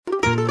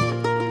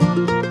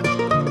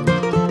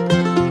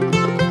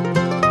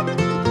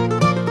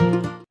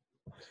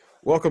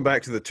Welcome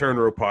back to the Turn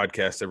Row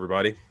Podcast,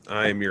 everybody.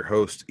 I am your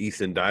host,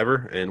 Ethan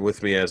Diver, and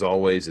with me, as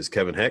always, is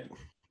Kevin Heck.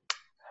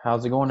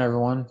 How's it going,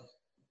 everyone?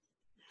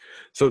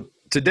 So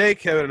today,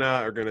 Kevin and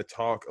I are going to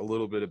talk a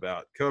little bit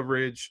about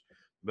coverage,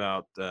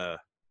 about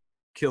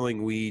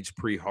killing weeds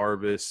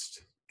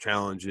pre-harvest,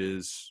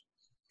 challenges,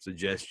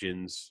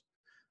 suggestions,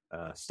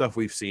 stuff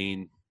we've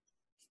seen,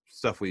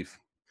 stuff we've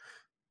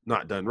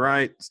not done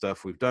right,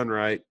 stuff we've done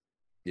right,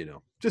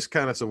 just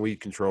kind of some weed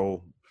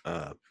control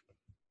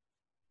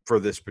for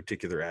this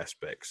particular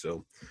aspect.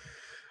 So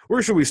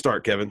where should we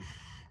start, Kevin?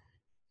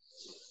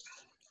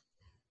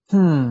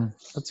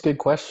 That's a good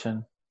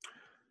question.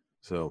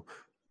 So,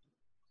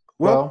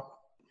 well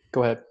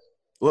go ahead.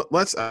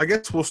 I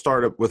guess we'll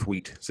start up with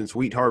wheat. Since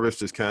wheat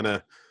harvest is kind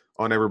of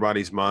on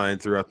everybody's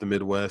mind throughout the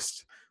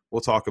Midwest,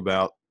 we'll talk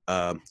about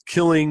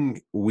killing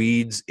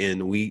weeds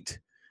in wheat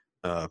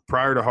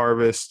prior to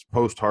harvest,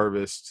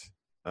 post-harvest,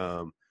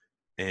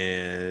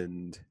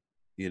 and,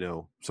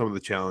 some of the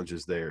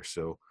challenges there.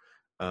 So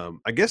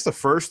I guess the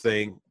first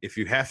thing, if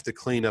you have to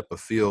clean up a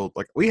field,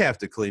 like we have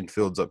to clean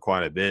fields up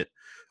quite a bit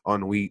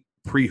on wheat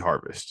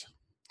pre-harvest.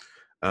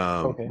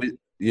 Okay.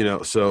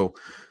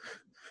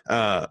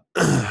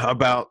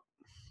 About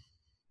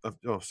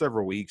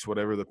several weeks,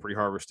 whatever the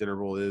pre-harvest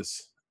interval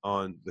is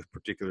on the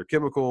particular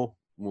chemical,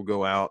 we'll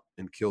go out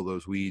and kill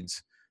those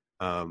weeds.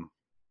 Some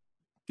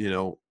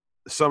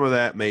of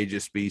that may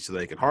just be so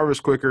they can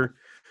harvest quicker,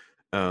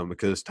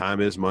 because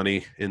time is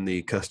money in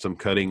the custom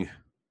cutting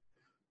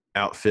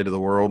outfit of the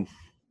world.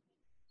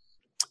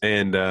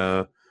 And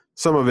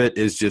some of it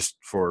is just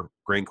for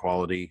grain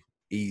quality,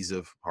 ease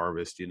of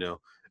harvest,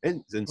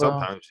 and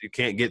sometimes you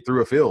can't get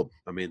through a field.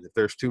 I mean, if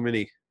there's too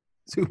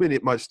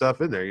much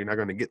stuff in there, you're not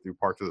going to get through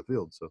parts of the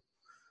field. So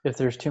if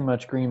there's too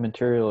much green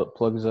material, it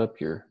plugs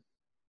up your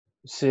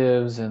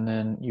sieves, and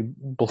then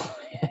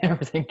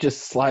everything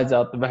just slides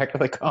out the back of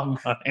the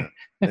combine.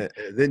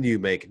 Then you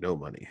make no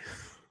money.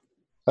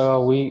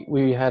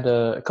 We had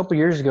a couple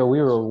years ago, we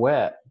were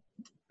wet,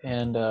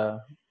 and it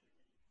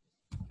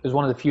was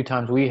one of the few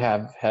times we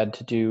have had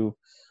to do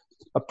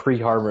a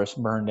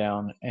pre-harvest burn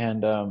down,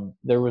 and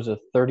there was a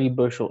 30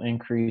 bushel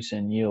increase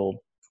in yield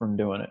from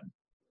doing it.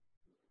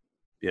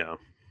 Yeah.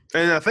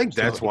 And I think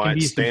that's why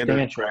it's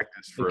standard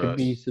practice for us. It can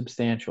be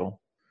substantial.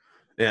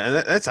 Yeah, and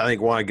that's, I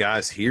think, why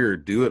guys here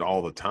do it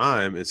all the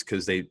time. Is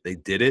because they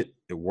did it.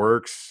 It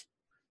works.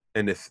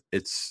 And if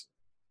it's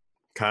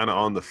kind of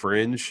on the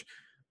fringe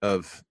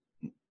of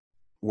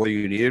whether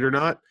you need it or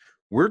not,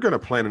 we're going to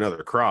plant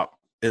another crop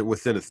and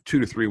within a 2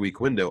 to 3 week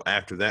window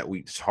after that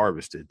wheat's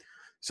harvested.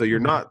 So you're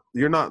not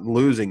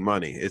losing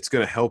money. It's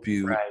going to help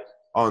you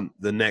on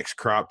the next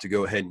crop to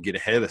go ahead and get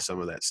ahead of some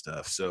of that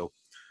stuff. So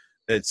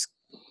it's,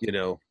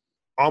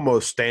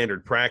 almost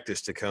standard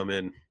practice to come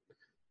in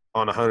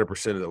on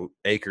 100% of the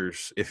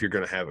acres if you're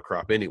going to have a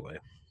crop anyway.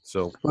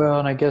 So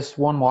and I guess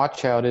one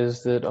watch out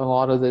is that a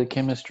lot of the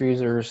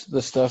chemistries or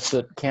the stuff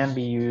that can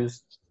be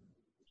used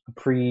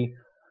pre-harvest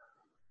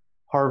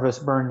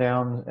burn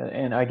down,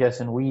 and I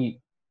guess in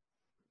wheat,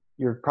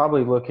 you're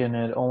probably looking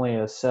at only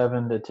a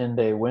 7 to 10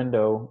 day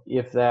window,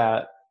 if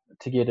that,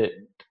 to get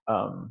it,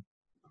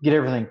 get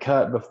everything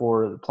cut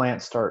before the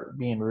plants start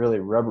being really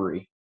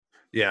rubbery.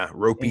 Yeah,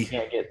 ropey. You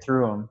can't get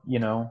through them,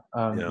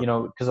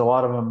 because a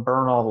lot of them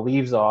burn all the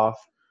leaves off,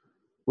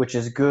 which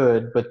is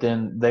good, but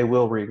then they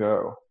will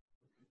regrow.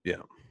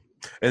 Yeah.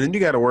 And then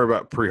you got to worry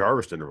about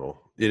pre-harvest interval,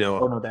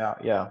 Oh, no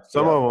doubt. Yeah.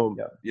 Some of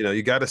them,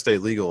 you got to stay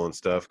legal and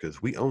stuff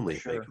because we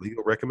only make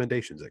legal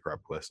recommendations at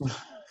CropQuest.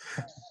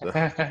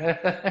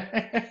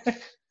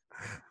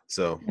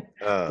 So,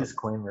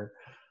 disclaimer.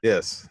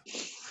 Yes.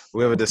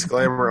 We have a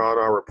disclaimer on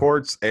our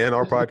reports and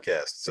our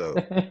podcast. So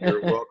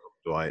you're welcome,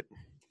 Dwight.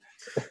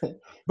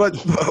 But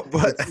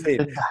I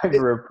mean,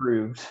 Diver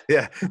approved.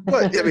 Yeah,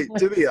 but I mean,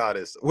 to be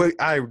honest,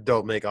 I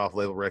don't make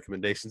off-label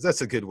recommendations.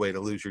 That's a good way to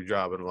lose your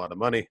job and a lot of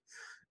money.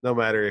 No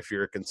matter if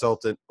you're a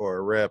consultant or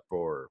a rep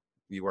or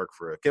you work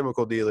for a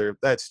chemical dealer,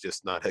 that's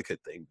just not a good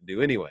thing to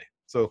do anyway.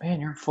 So,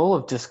 man, you're full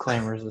of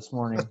disclaimers this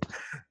morning.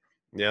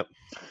 Yep.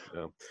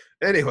 So,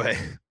 anyway,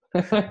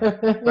 back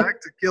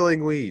to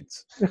killing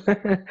weeds.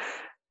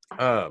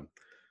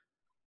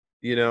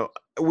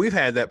 We've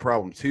had that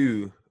problem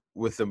too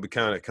with them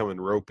kind of coming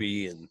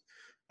ropey, and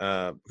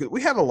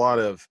we have a lot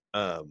of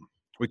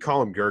we call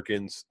them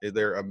gherkins.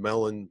 They're a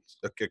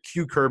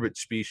cucurbit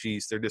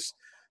species. They're just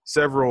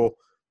several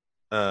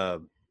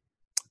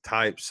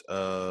types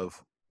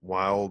of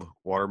wild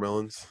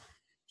watermelons,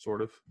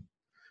 sort of.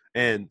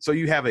 And so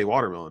you have a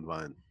watermelon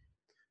vine,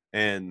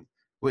 and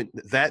when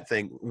that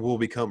thing will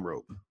become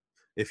rope,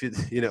 if it,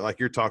 like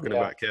you're talking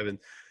about, Kevin,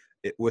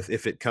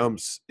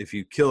 if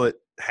you kill it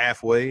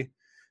halfway,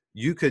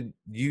 you could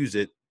use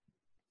it,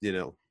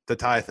 to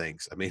tie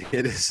things. I mean,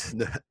 it is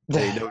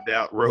no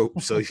doubt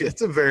rope. So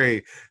it's a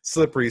very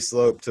slippery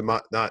slope to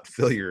not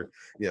fill your,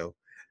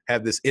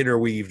 have this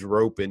interweaved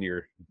rope in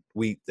your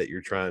wheat that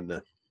you're trying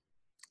to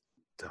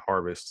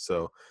harvest.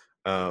 So,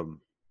 and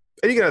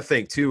you got to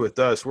think too, with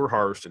us, we're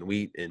harvesting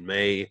wheat in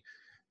May.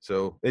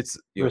 So it's,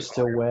 we're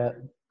still wet.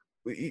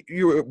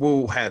 you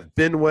will have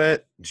been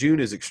wet. June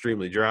is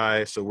extremely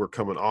dry, so we're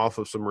coming off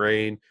of some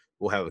rain.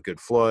 We'll have a good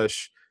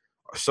flush.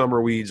 Our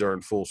summer weeds are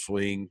in full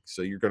swing,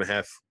 so you're going to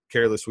have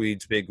careless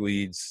weeds, big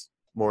weeds,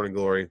 morning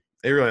glory.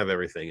 They're going to have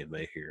everything in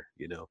May here.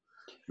 Yeah,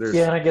 There's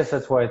and I guess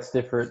that's why it's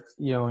different.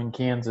 In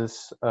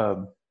Kansas,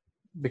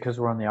 because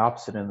we're on the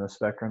opposite end of the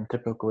spectrum.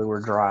 Typically,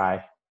 we're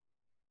dry,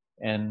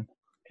 and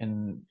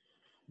in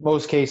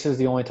most cases,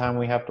 the only time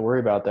we have to worry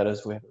about that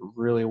is we have a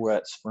really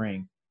wet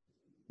spring.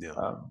 yeah,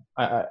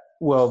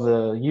 Well,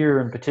 the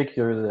year in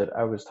particular that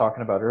I was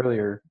talking about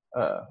earlier,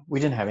 we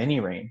didn't have any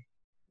rain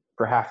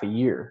for half a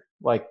year,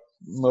 like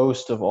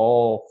most of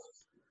all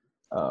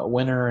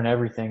winter and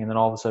everything, and then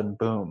all of a sudden,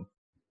 boom,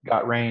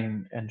 got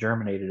rain and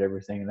germinated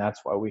everything, and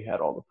that's why we had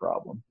all the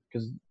problem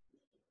because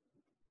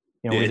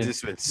we it's didn't.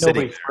 just been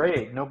sitting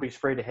Nobody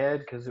sprayed ahead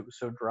because it was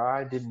so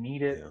dry. Didn't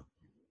need it. there.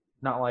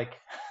 Not like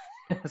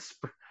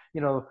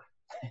you know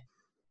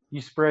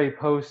you spray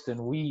post and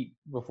wheat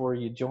before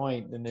you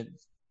joint, and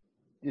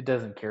it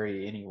doesn't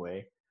carry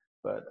anyway.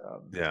 But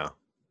Yeah.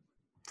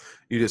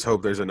 You just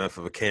hope there's enough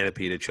of a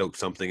canopy to choke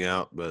something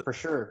out, but for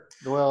sure.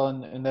 Well,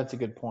 and that's a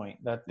good point.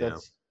 yeah.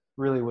 That's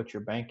really what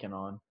you're banking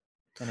on.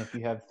 And if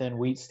you have thin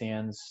wheat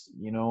stands,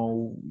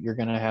 you're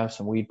going to have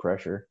some weed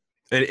pressure.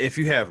 And if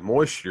you have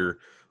moisture,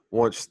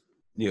 once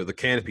the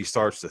canopy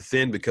starts to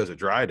thin because of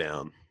dry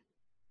down,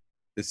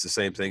 it's the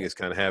same thing as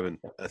kind of having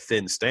a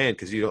thin stand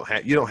because you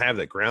don't have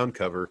that ground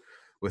cover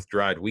with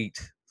dried wheat.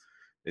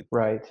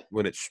 Right.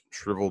 When it's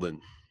shriveled and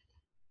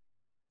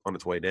on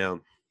its way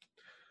down.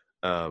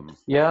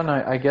 Yeah, and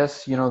I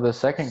guess the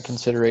second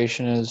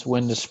consideration is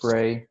when to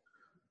spray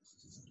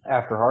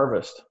after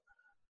harvest.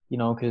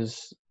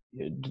 Because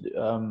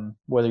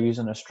whether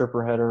using a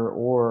stripper header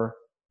or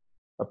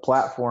a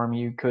platform,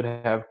 you could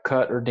have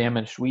cut or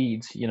damaged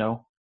weeds.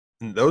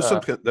 And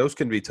those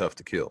can be tough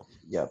to kill.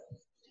 Yep.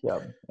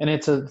 And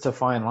it's a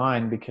fine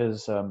line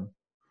because a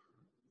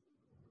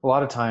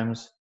lot of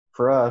times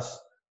for us,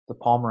 the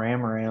Palmer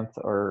amaranth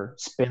are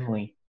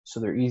spindly, so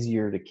they're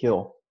easier to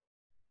kill.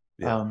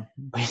 Yeah.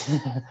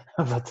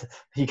 But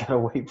you gotta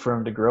wait for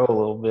them to grow a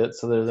little bit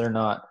so they're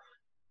not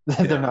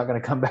they're not going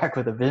to come back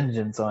with a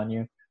vengeance on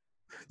you.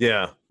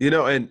 Yeah,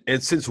 and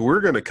since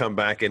we're going to come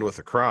back in with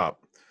a crop,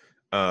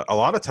 a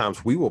lot of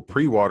times we will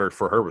pre-water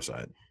for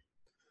herbicide.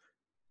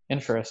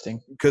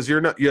 Interesting. Because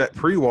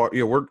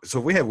pre-water. So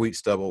if we have wheat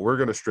stubble, we're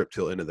going to strip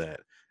till into that,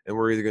 and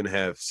we're either going to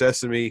have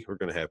sesame, we're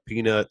going to have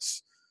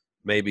peanuts,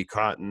 maybe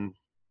cotton,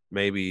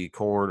 maybe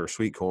corn or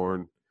sweet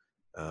corn.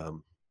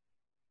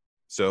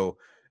 So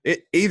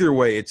either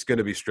way, it's going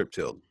to be strip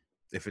tilled.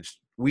 If it's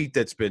wheat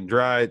that's been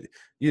dried,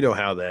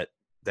 how that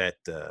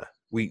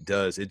wheat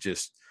does.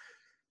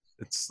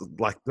 It's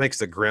like makes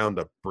the ground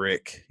a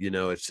brick.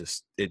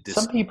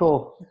 Some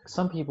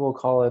people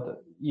call it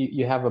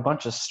you have a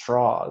bunch of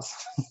straws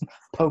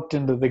poked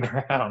into the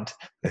ground,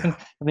 Yeah.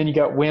 and then you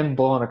got wind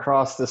blowing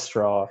across the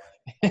straw,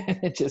 and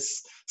it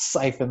just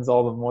siphons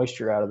all the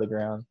moisture out of the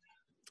ground.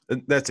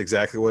 And that's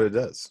exactly what it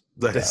does.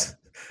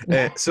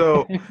 And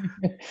so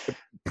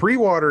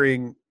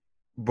pre-watering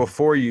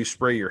before you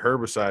spray your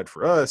herbicide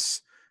for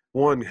us,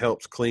 one,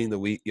 helps clean the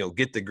wheat,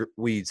 get the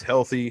weeds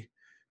healthy.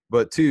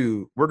 But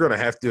two, we're going to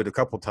have to do it a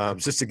couple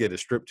times just to get a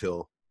strip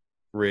till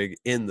rig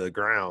in the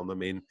ground. I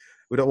mean,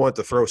 we don't want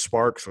to throw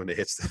sparks when it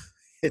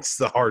hits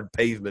the hard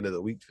pavement of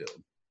the wheat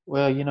field.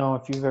 Well,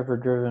 if you've ever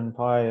driven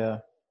by a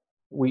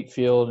wheat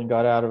field and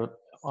got out of it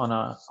on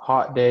a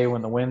hot day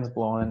when the wind's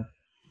blowing,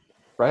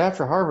 right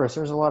after harvest,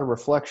 there's a lot of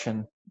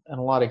reflection and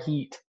a lot of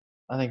heat.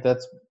 I think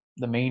that's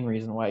the main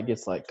reason why it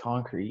gets like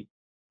concrete.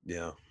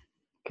 Yeah.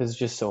 Because it's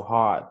just so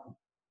hot.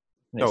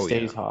 And it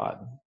stays hot.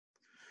 And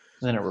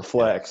then it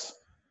reflects.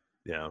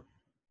 Yeah.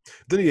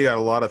 Then you got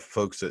a lot of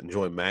folks that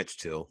enjoy match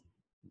till,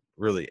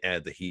 really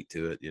add the heat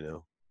to it,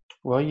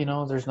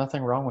 Well, there's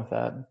nothing wrong with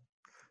that.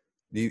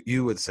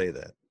 You would say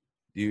that.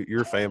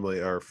 Your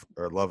family are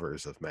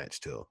lovers of match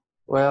till.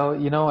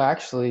 Well,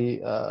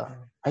 actually,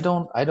 I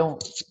don't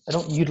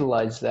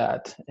utilize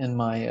that in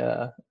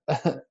my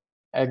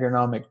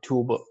agronomic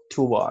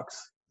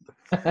toolbox.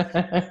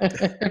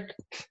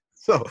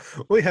 So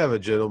we have a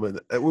gentleman.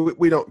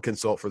 We don't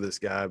consult for this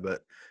guy,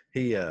 but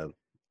he.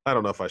 I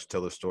don't know if I should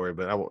tell this story,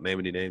 but I won't name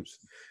any names.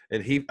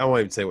 And I won't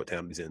even say what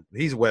town he's in.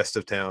 He's west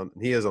of town.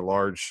 He has a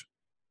large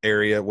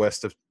area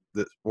west of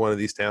one of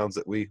these towns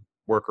that we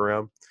work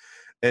around,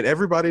 and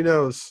everybody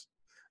knows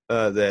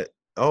that.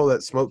 Oh,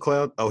 that smoke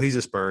cloud. Oh, he's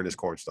just burning his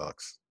corn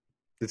stalks.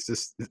 It's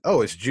just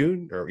it's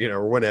June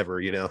or whenever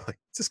like,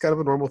 it's just kind of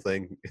a normal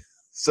thing.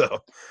 So.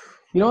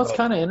 It's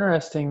kind of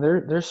interesting.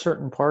 There's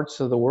certain parts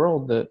of the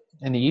world that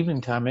in the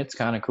evening time it's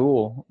kind of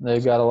cool.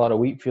 They've got a lot of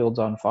wheat fields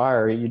on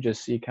fire. You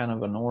just see kind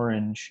of an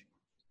orange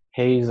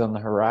haze on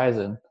the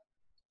horizon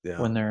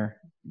when they're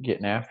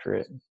getting after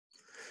it.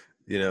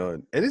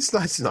 And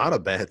it's not a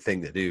bad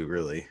thing to do,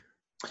 really.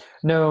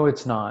 No,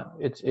 it's not.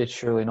 It's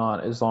surely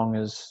not, as long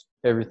as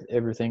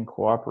everything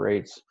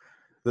cooperates.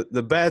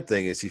 The bad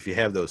thing is if you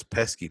have those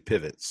pesky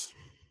pivots,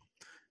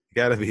 you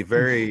got to be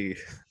very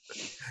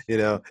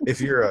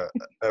if you're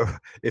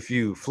if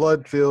you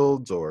flood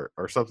fields or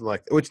something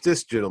like that, which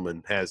this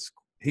gentleman has,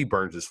 he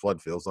burns his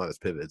flood fields, not his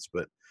pivots,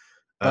 but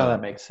Oh,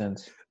 that makes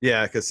sense.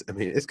 yeah, because I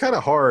mean it's kind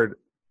of hard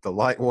to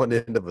light one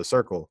end of a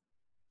circle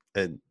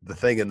and the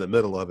thing in the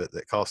middle of it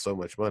that costs so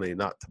much money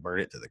not to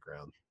burn it to the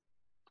ground.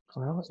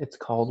 Well, it's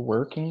called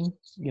working,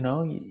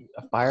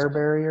 a fire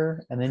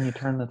barrier, and then you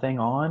turn the thing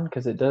on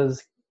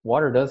because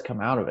water does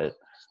come out of it,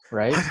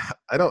 right?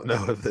 I don't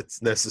know if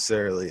it's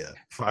necessarily a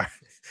fire.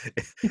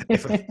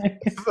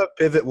 If a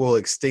pivot will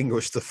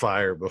extinguish the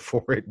fire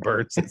before it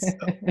burns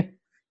itself,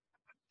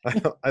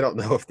 I don't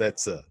know if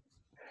that's a.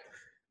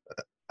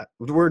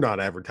 We're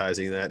not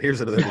advertising that. Here's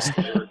another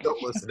disclaimer: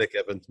 don't listen to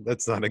Kevin.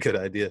 That's not a good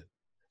idea.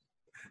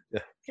 Yeah.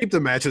 Keep the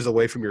matches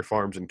away from your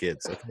farms and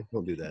kids. Okay,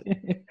 don't do that.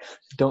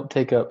 Don't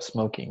take up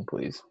smoking,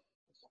 please.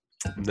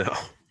 No.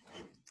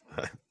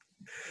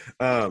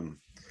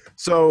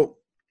 So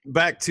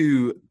back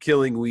to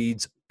killing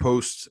weeds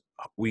post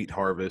wheat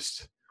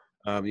harvest.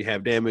 You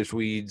have damaged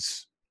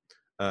weeds.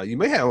 You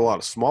may have a lot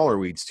of smaller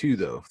weeds too,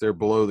 though. If they're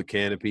below the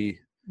canopy,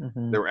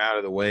 Mm-hmm. they're out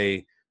of the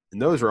way, and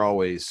those are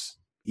always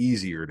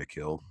easier to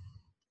kill.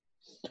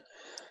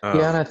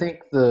 Yeah, and I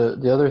think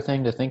the other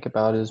thing to think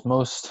about is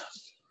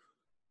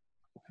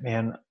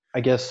I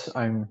guess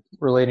I'm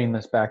relating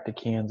this back to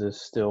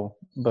Kansas still,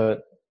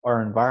 but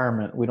our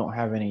environment, we don't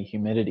have any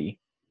humidity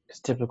because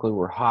typically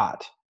we're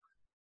hot.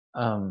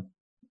 And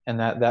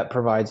that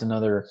provides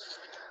another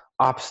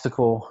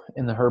obstacle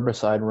in the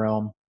herbicide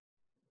realm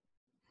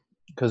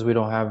because we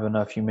don't have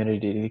enough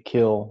humidity to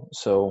kill.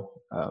 So,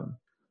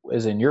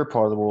 as in your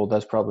part of the world,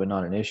 that's probably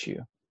not an issue.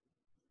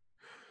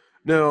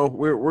 No,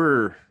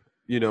 we're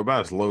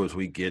about as low as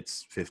we get,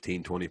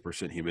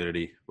 15-20%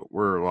 humidity, but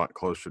we're a lot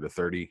closer to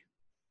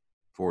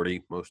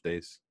 30-40 most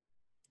days.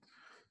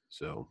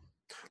 So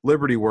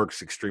Liberty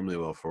works extremely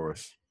well for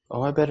us.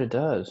 Oh, I bet it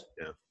does.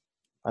 Yeah,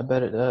 I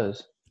bet it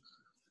does.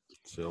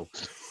 So,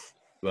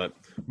 but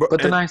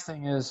the nice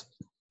thing is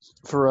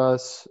for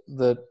us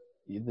that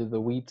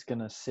the wheat's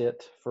gonna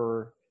sit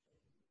for,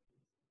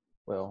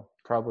 well,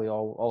 probably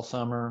all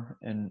summer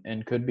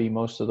and could be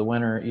most of the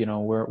winter.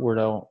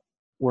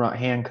 We're not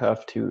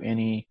handcuffed to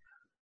any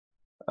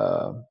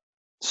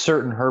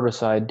certain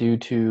herbicide due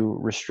to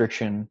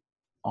restriction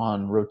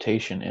on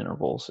rotation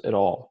intervals at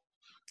all.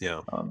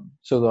 Yeah.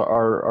 So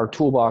our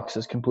toolbox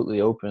is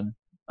completely open,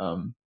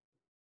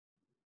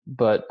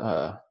 but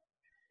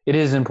it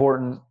is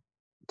important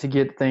to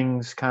get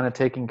things kind of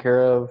taken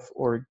care of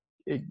or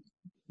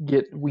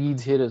get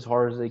weeds hit as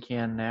hard as they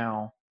can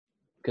now,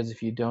 because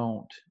if you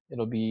don't,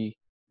 it'll be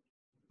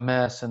a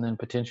mess, and then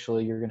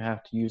potentially you're going to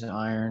have to use an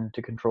iron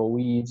to control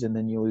weeds, and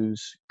then you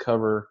lose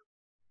cover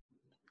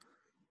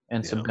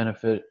and some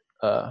benefit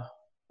of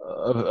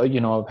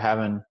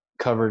having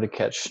cover to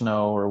catch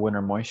snow or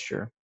winter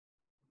moisture.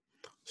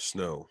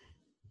 Snow.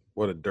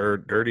 What a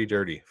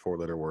dirty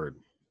 4-letter word.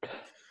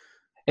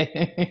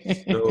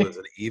 Snow is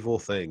an evil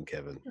thing,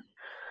 Kevin.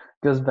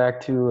 Goes back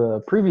to a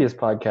previous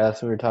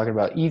podcast. We were talking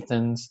about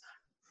Ethan's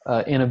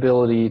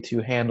inability to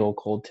handle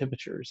cold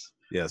temperatures.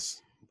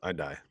 Yes, I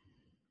die.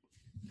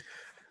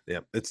 Yeah,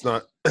 it's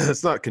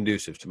not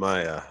conducive to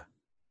my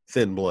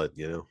thin blood.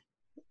 It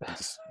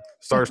just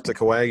starts to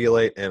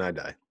coagulate, and I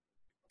die.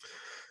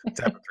 It's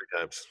happened 3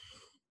 times.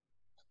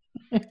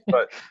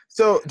 But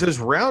so does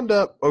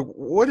Roundup?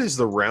 What is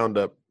the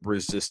Roundup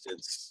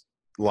resistance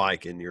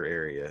like in your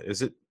area?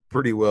 Is it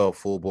pretty well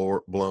full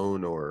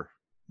blown, or?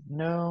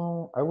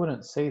 No, I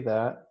wouldn't say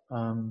that.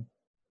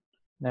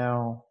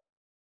 Now,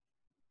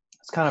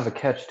 it's kind of a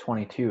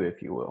catch-22,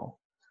 if you will.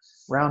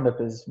 Roundup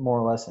is more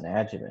or less an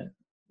adjuvant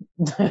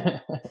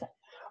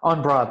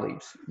on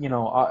broadleaves.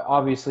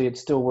 Obviously it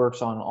still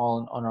works on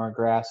our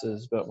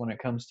grasses, but when it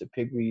comes to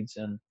pigweeds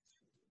and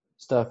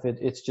stuff,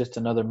 it's just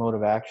another mode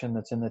of action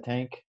that's in the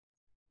tank.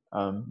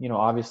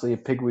 Obviously a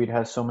pigweed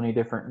has so many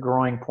different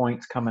growing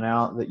points coming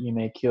out that you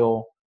may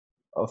kill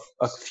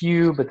a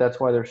few, but that's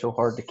why they're so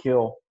hard to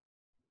kill,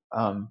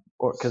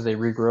 or because they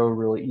regrow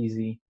really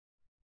easy.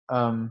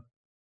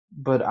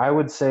 But I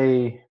would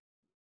say,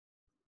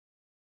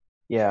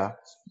 yeah,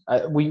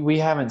 we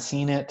haven't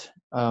seen it.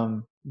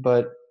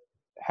 But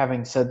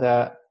having said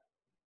that,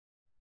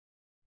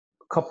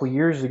 a couple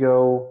years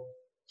ago,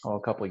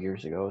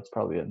 it's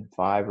probably been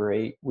 5 or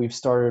 8, we've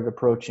started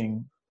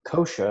approaching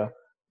kochia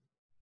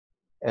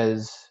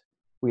as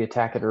we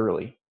attack it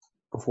early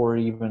before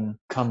it even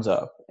comes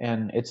up.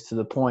 And it's to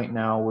the point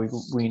now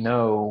we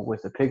know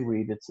with the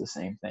pigweed, it's the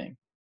same thing.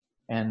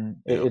 And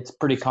it's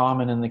pretty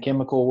common in the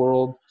chemical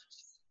world.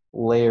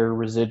 Layer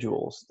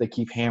residuals. They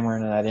keep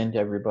hammering that into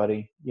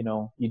everybody.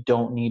 You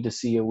don't need to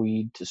see a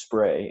weed to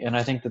spray. And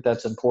I think that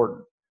that's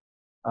important.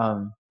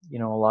 A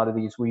lot of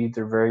these weeds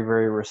are very,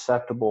 very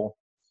receptible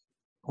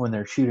when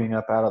they're shooting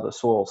up out of the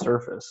soil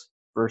surface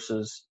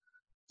versus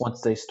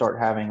once they start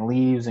having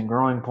leaves and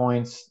growing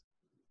points,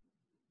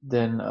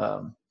 then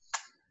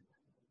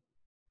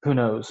who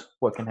knows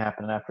what can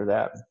happen after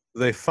that.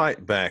 They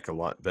fight back a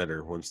lot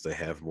better once they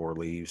have more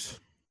leaves.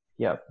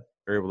 Yep.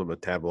 They're able to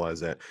metabolize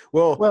that.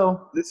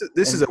 Well, this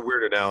is a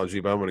weird analogy,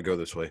 but I'm going to go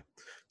this way.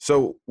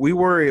 So we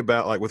worry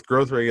about, like, with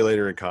growth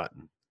regulator and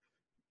cotton,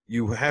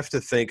 you have to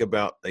think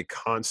about a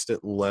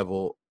constant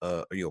level,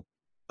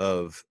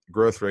 of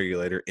growth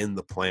regulator in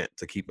the plant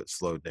to keep it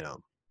slowed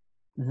down.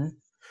 Mm-hmm.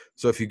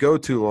 So if you go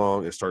too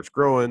long, it starts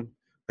growing.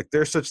 Like,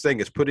 there's such thing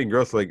as putting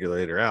growth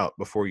regulator out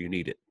before you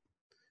need it,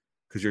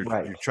 because you're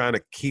trying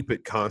to keep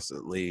it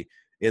constantly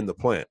in the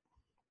plant.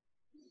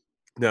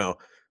 Now,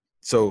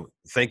 so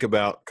think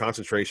about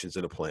concentrations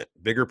in a plant.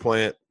 Bigger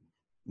plant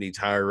needs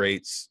higher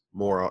rates,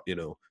 more,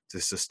 to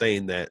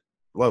sustain that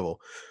level.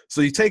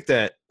 So you take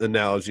that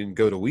analogy and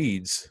go to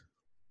weeds,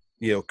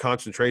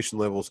 concentration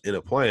levels in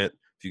a plant.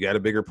 If you got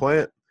a bigger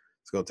plant,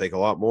 it's going to take a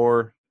lot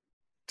more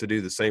to do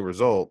the same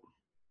result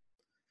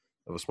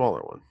of a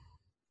smaller one,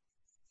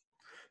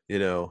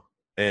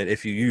 and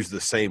if you use the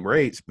same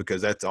rates,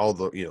 because that's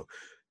all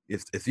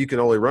if you can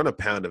only run a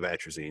pound of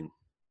atrazine,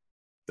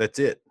 that's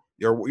it.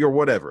 You're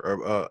whatever,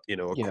 a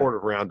quart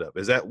of Roundup.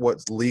 Is that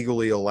what's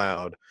legally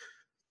allowed?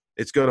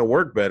 It's going to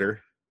work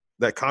better.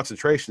 That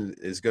concentration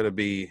is going to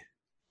be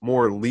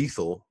more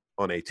lethal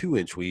on a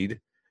 2-inch weed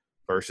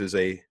versus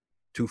a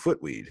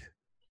 2-foot weed.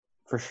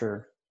 For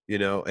sure.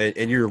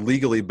 And you're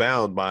legally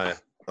bound by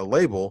a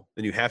label,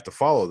 and you have to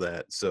follow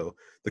that. So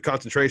the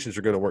concentrations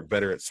are going to work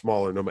better at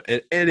smaller number.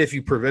 And if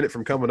you prevent it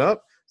from coming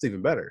up, it's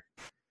even better.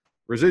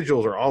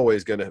 Residuals are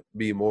always going to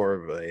be more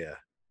of a,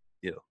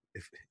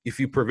 if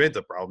you prevent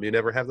the problem, you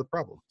never have the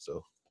problem.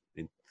 So,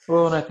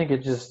 well, and I think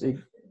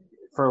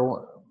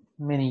for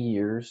many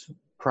years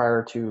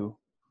prior to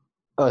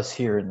us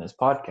here in this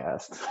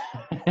podcast,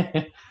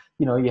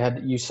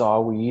 you saw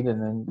weed,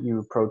 and then you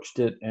approached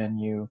it, and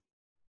you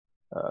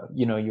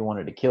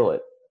wanted to kill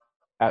it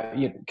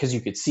because you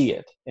could see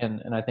it.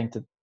 And I think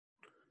that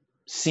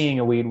seeing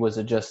a weed was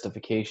a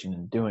justification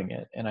in doing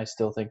it. And I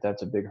still think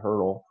that's a big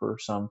hurdle for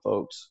some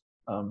folks.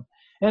 And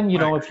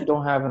if you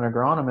don't have an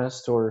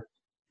agronomist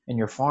and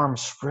your farm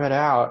spread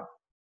out,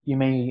 you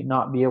may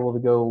not be able to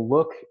go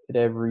look at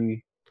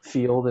every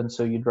field. And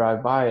so you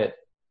drive by it,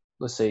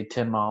 let's say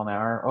 10 mile an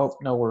hour. Oh,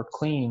 no, we're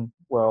clean.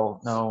 Well,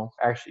 no,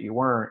 actually you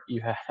weren't.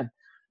 You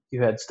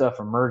had stuff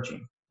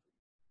emerging.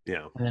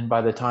 Yeah. And then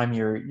by the time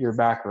you're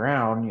back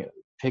around,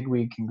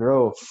 pigweed can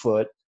grow a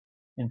foot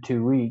in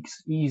 2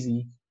 weeks,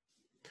 easy.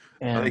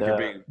 And I think you're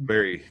being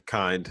very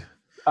kind.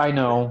 I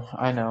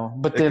know.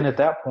 But then at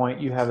that point,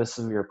 you have a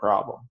severe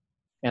problem,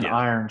 and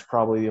iron's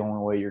probably the only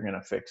way you're going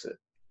to fix it.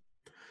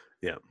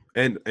 Yeah,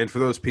 and for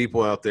those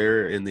people out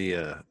there in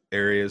the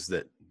areas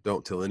that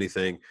don't till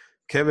anything,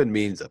 Kevin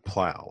means a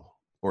plow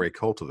or a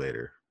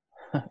cultivator.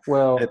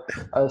 Well,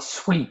 a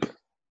sweep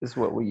is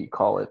what we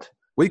call it.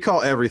 We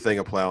call everything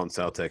a plow in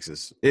South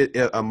Texas.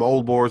 A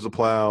mold board is a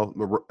plow.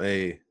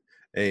 A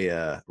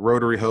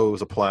rotary hoe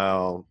is a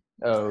plow.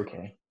 Oh,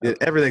 okay.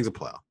 Everything's a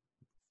plow.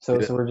 So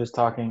we're just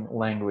talking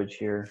language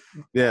here.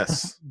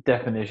 Yes.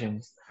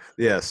 Definitions.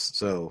 Yes.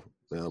 So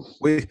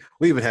we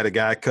even had a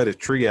guy cut a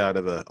tree out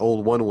of an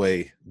old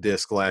one-way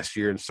disc last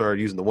year and started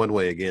using the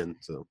one-way again.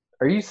 So.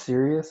 Are you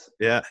serious?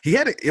 Yeah,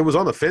 it was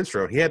on the fence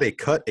row. He had to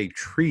cut a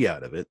tree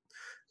out of it.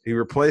 He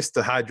replaced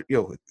the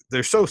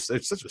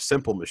it's such a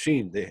simple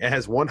machine. It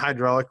has one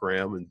hydraulic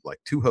ram and like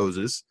 2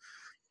 hoses.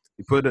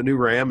 You put a new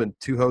ram and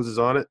 2 hoses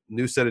on it,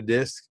 new set of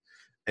discs,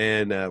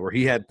 and where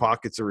he had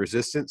pockets of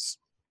resistance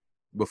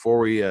before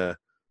we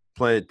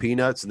planted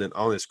peanuts, and then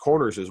on his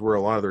corners is where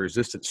a lot of the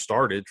resistance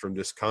started from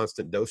just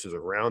constant doses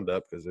of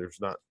Roundup, because there's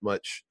not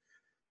much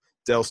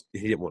else.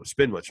 He didn't want to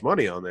spend much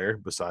money on there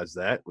besides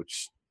that,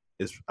 which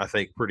is, I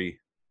think, pretty,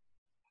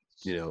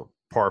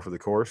 par for the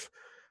course.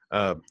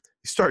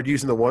 He started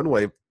using the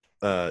one-way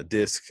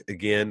disc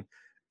again,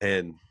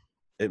 and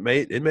it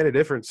made a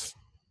difference.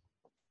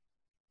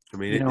 I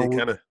mean,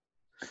 it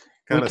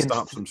kind of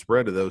stopped some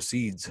spread of those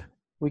seeds.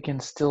 We can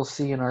still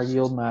see in our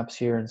yield maps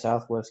here in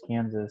Southwest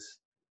Kansas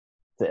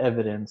the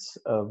evidence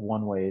of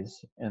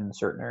one-ways in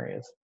certain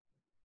areas.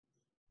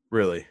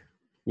 Really?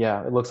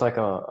 Yeah, it looks like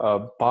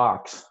a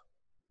box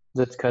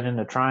that's cut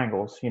into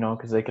triangles,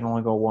 because they can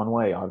only go one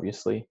way,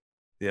 obviously.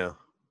 Yeah.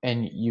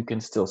 And you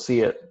can still see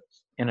it.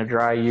 In a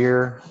dry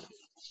year,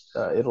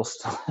 it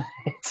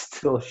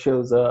still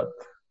shows up.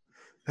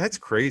 That's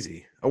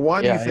crazy.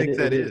 Why do you think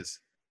that is?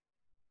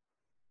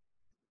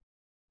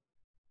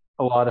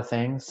 A lot of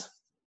things.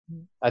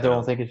 I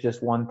don't think it's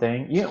just one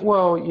thing. Yeah,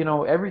 well,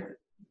 everything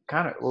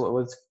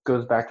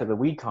goes back to the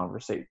weed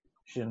conversation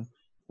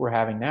we're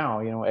having now.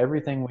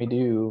 Everything we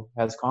do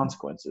has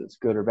consequences,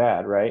 good or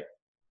bad, right?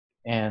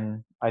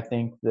 And I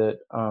think that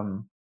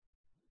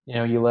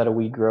you let a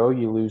weed grow,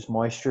 you lose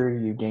moisture,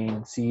 you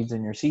gain seeds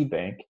in your seed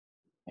bank,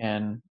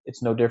 and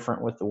it's no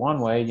different with the one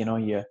way.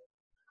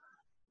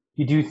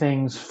 You do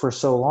things for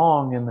so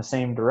long in the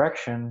same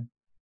direction,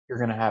 you're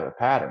going to have a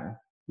pattern.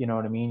 You know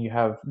what I mean? You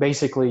have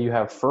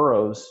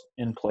furrows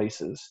in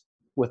places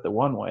with the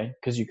one way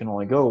because you can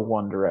only go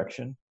one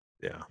direction.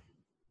 Yeah.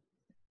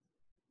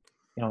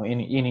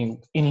 Any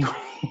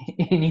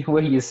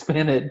way you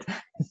spin it.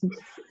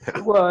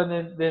 Well,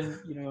 and then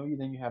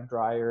you have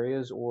dry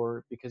areas,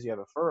 or because you have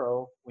a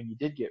furrow, when you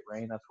did get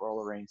rain, that's where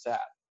all the rain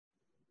sat.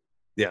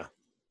 Yeah.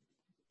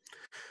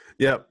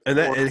 Yep, and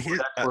that Or and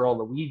that's where all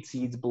the weed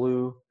seeds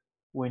blew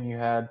when you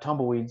had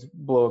tumbleweeds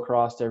blow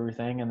across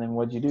everything. And then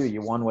what'd you do?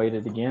 You one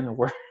weighted again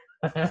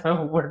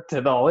and worked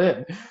it all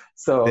in.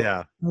 So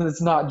yeah,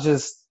 it's not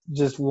just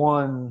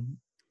one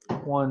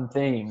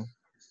thing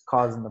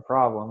causing the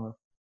problem.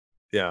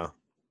 yeah.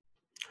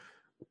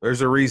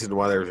 There's a reason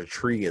why there's a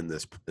tree in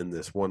this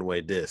one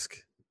way disc.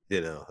 You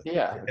know, Yeah,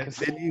 it hadn't because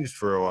been used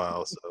for a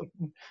while, so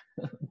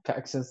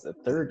back since the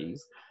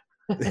 30s.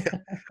 yeah,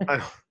 I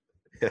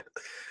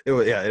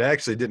don't, yeah. It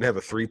actually didn't have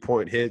a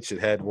 3-point hitch. It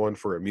had one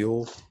for a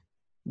mule.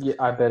 Yeah,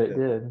 I bet it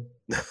Yeah. did.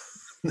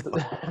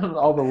 No,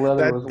 All the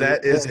leather was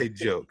that is a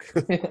joke,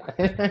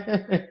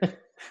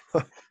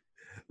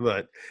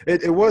 but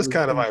it was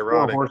kind of it was 4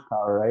 ironic.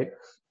 horsepower, right?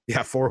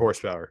 Yeah, 4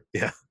 horsepower.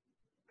 Yeah,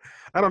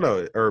 I don't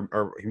know.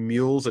 Are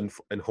mules and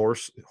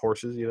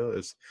horses? You know,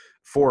 there's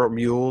 4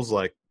 mules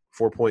like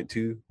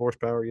 4.2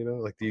 horsepower. You know,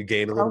 like do you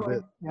gain a little Probably,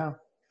 bit? yeah.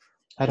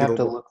 I'd Get a have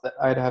to little look.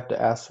 I'd have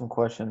to ask some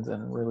questions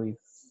and really.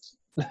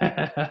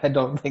 I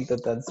don't think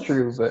that that's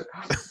true, but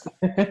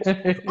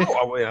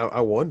Oh,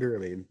 I wonder. I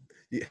mean,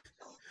 yeah,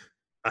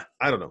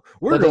 I don't know.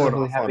 We're that doesn't going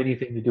really off have on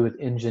anything to do with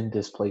engine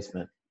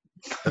displacement.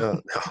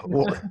 no,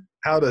 well,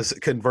 how does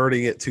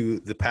converting it to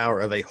the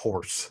power of a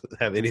horse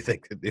have anything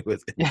to do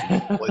with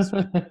engine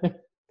displacement?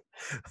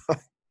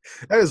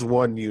 That is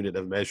one unit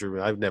of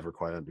measurement I've never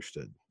quite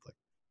understood. Like,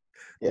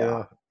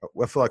 Yeah,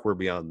 yeah, I feel like we're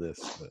beyond this.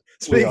 But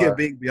we speaking of are.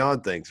 being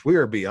beyond things, we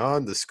are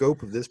beyond the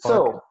scope of this podcast.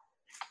 So,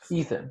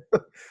 Ethan,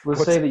 let's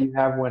What's say that you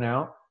have went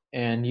out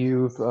and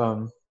you've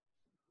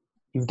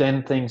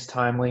done things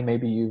timely.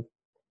 Maybe you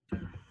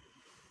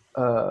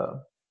uh,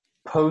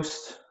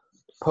 post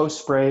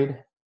sprayed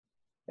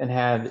and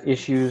had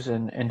issues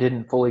and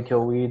didn't fully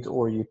kill weeds,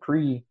 or you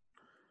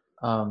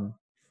um,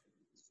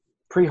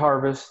 pre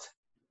harvest,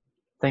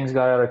 things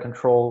got out of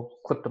control,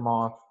 clipped them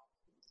off,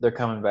 they're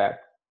coming back.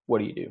 What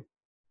do you do?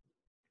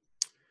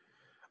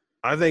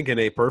 I think in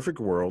a perfect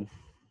world,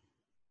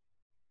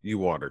 you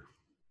water.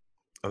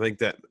 I think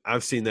that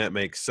I've seen that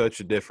make such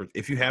a difference.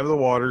 If you have the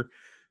water,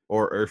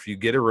 or if you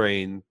get a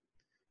rain,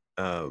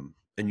 and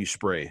you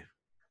spray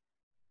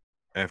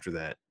after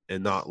that,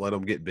 and not let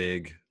them get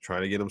big, try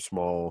to get them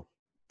small.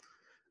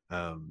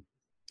 Um,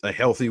 a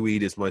healthy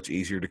weed is much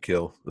easier to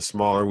kill. The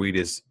smaller weed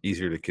is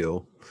easier to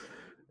kill,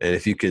 and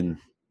if you can,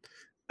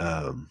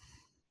 um,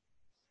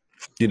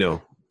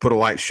 put a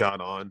light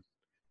shot on,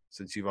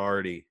 since you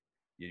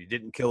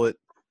didn't kill it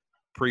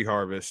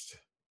pre-harvest,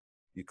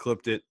 you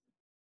clipped it.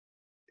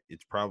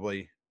 It's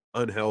probably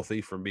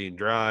unhealthy from being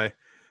dry.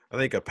 I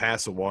think a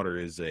pass of water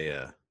is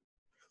I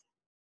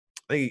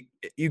think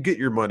you get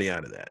your money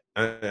out of that.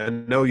 I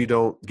know you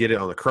don't get it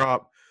on the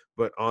crop,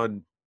 but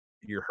on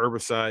your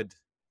herbicide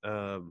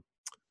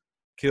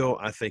kill,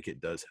 I think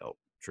it does help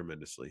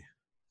tremendously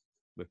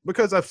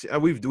because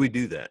we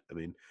do that. I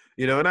mean,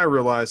 and I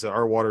realize that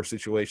our water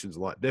situation is a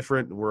lot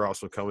different, and we're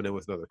also coming in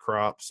with another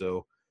crop,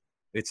 so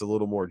it's a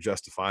little more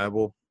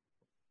justifiable.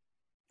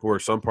 Where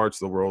some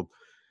parts of the world,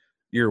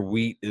 your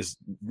wheat is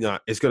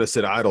not, it's going to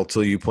sit idle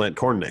till you plant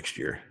corn next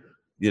year.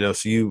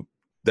 So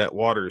that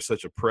water is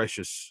such a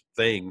precious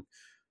thing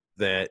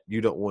that you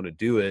don't want to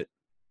do it.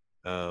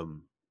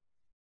 Um,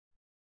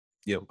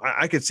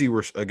 I could see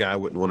where a guy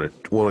wouldn't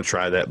want to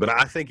try that, but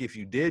I think if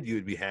you did, you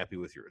would be happy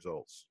with your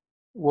results.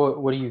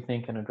 What do you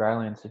think in a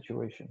dryland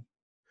situation?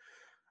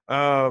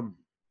 Um,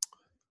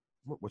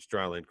 what's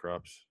dryland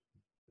crops?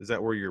 Is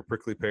that where your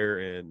prickly pear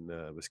and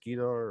mesquite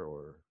are,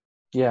 or?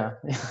 Yeah.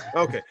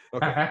 Okay.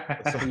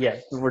 So,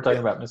 Yes, we're talking yeah.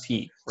 about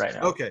mesquite right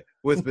now. Okay,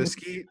 with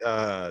mesquite,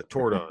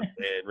 Tordon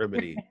and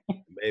Remedy,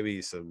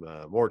 maybe some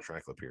more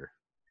triclopyr,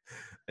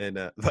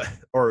 and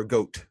or a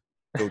goat.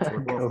 Goats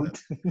work well for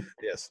Goat that.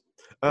 Yes.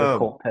 or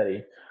Colt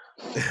Petty.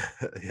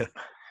 Yeah.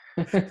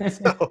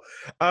 So,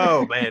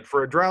 oh man,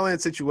 for a dryland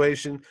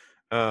situation,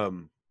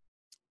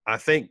 I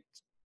think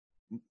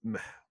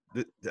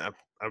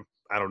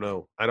I don't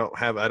know. I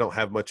don't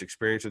have much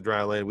experience with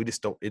dryland. We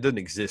just don't. It doesn't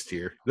exist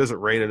here. It doesn't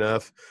rain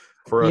enough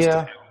for us to Yeah.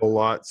 have a whole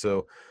lot.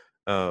 So,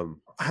 I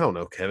don't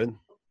know, Kevin.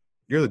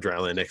 You're the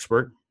dryland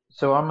expert.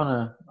 So I'm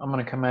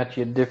gonna come at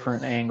you a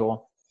different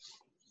angle,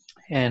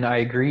 and I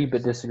agree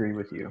but disagree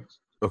with you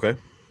Okay.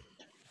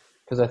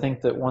 because I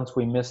think that once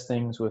we miss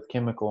things with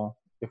chemical,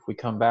 if we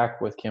come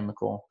back with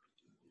chemical,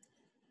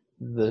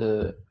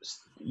 the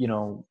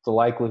the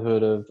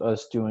likelihood of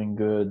us doing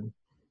good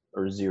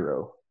or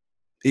zero.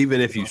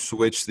 Even if you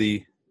switch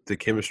the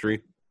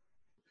chemistry.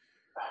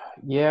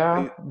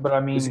 Yeah, but I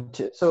mean,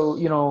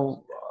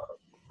 so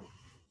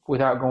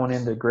without going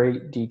into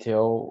great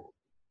detail,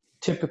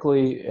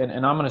 typically, and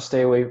I'm going to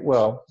stay away.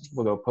 Well,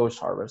 we'll go post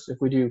harvest. If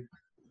we do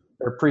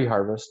or pre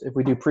harvest, if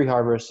we do pre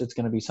harvest, it's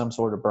going to be some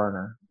sort of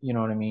burner. You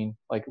know what I mean?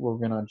 Like we're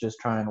going to just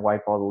try and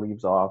wipe all the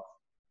leaves off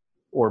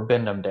or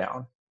bend them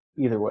down.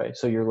 Either way,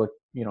 so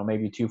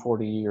maybe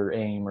 240 or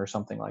aim or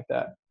something like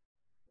that.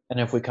 And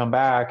if we come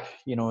back,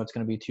 it's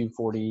going to be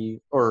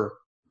 240. Or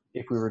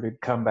if we were to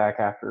come back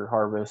after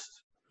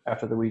harvest,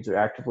 after the weeds are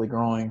actively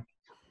growing,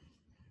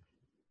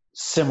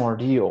 similar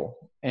deal.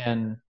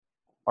 And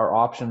our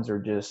options are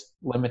just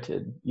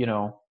limited.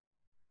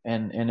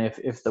 And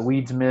if the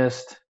weeds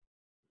missed,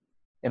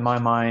 in my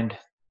mind,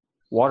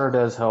 water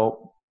does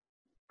help,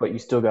 but you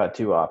still got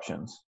two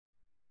options.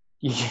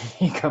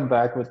 You come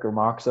back with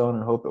Gramoxone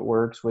and hope it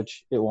works,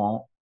 which it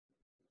won't.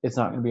 It's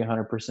not going to be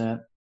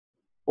 100%.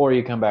 Or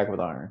you come back with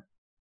iron.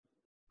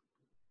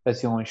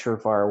 That's the only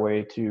surefire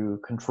way to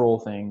control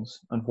things,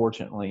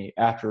 unfortunately,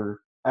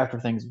 after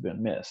things have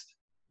been missed.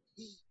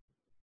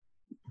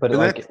 But And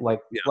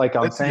like I'm that's a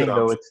good saying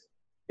though, option.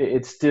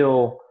 it's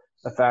still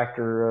a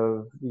factor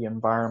of the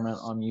environment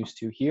I'm used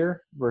to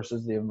here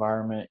versus the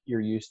environment you're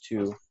used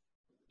to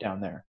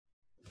down there.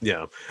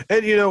 Yeah.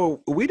 And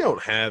we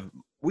don't have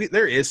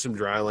there is some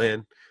dry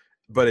land,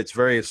 but it's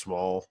very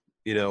small.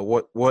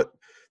 What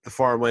the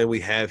farmland we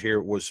have here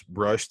was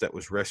brush that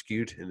was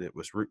rescued and it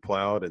was root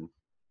plowed, and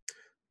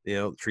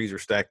the trees are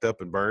stacked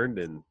up and burned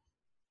and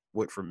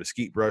went from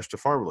mesquite brush to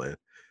farmland.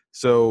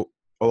 So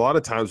a lot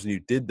of times when you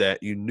did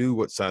that, you knew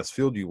what size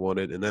field you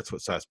wanted, and that's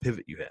what size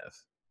pivot you have.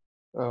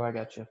 Oh, I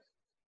got you.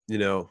 You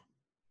know,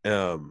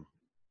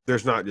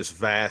 there's not just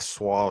vast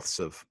swaths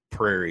of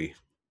prairie.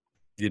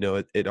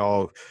 It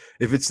all,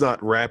 if it's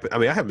not rapid. I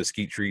mean, I have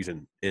mesquite trees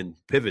in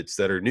pivots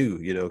that are new,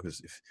 because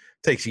it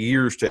takes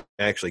years to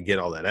actually get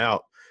all that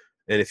out.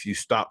 And if you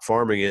stop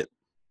farming it,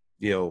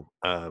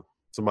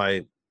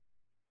 somebody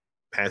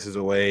passes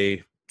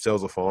away,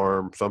 sells a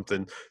farm,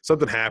 something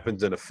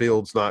happens and a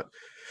field's not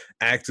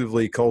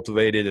actively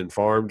cultivated and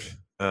farmed,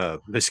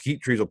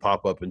 mesquite trees will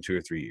pop up in 2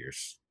 or 3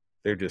 years.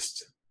 They're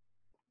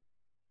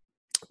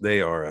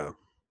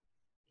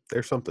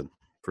something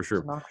for It's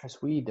sure.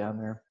 noxious weed down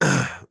there.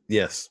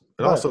 Yes. And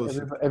But also,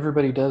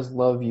 everybody does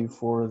love you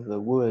for the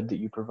wood that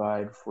you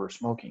provide for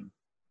smoking.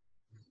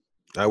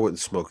 I wouldn't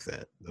smoke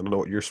that. I don't know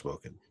what you're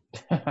smoking.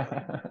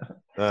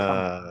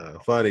 Come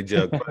Funny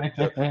joke. Funny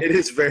joke. on. It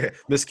is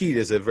mesquite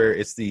is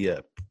it's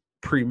the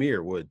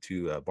premier wood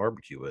to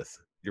barbecue with.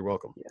 You're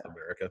welcome, Yeah.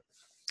 America.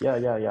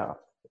 Yeah.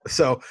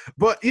 So,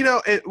 but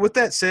with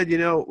that said,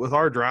 with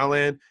our dry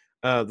land,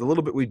 the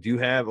little bit we do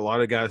have, a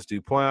lot of guys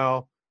do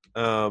plow,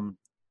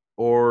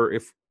 or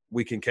if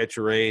we can catch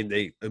a rain,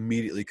 they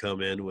immediately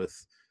come in with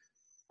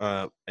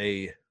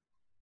a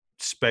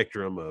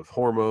spectrum of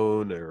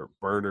hormone or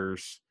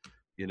burners,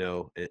 and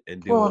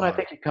do a Well, and I lot.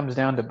 think it comes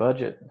down to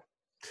budget.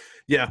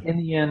 Yeah, In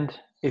the end,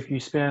 if you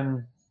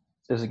spend,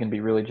 this is going to be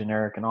really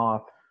generic and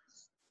off,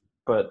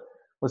 but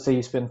let's say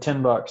you spend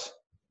 $10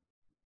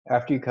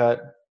 after you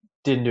cut,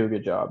 didn't do a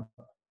good job.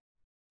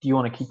 Do you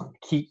want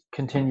to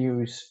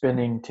continue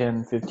spending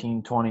 10,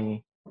 15,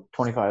 20,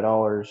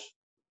 $25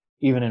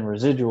 even in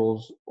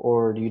residuals,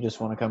 or do you just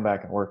want to come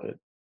back and work it?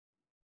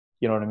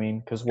 You know what I mean?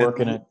 Because and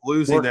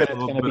losing working that it's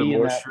little going to bit of be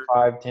in that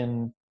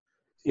moisture,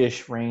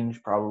 5-10-ish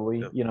range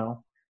probably, yeah.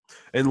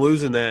 And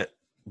losing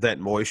that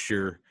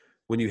moisture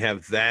when you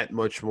have that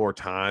much more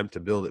time to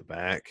build it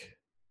back,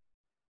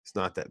 it's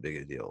not that big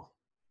a deal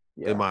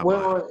in Yeah. my mind.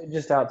 Well,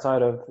 just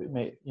outside of,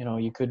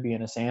 you could be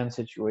in a sand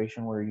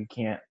situation where you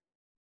can't,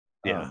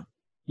 Yeah,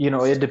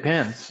 it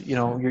depends.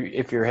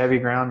 If you're heavy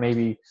ground,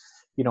 maybe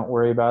you don't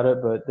worry about it,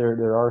 but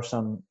there are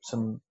some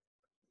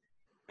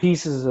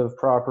pieces of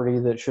property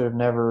that should have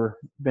never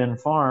been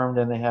farmed,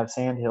 and they have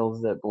sand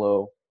hills that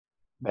blow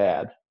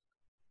bad.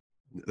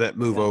 that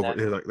move And over, that,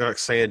 they're like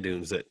sand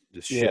dunes that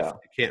just shift. yeah,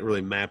 You can't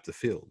really map the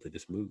field; they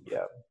just move.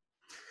 yeah,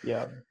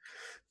 yeah.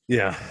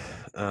 Yeah,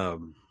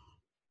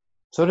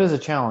 So it is a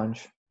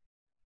challenge.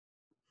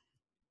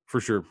 for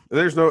sure.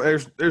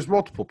 There's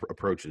multiple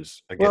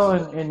approaches, I guess. Well,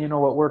 and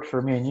what works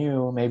for me and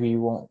you maybe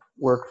won't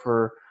work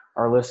for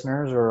our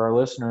listeners, or our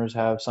listeners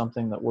have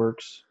something that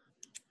works,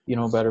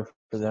 better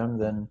for them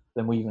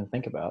than we even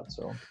think about.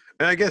 So,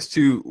 And I guess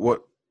too,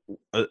 what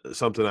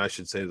something I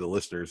should say to the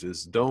listeners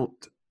is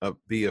don't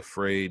be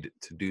afraid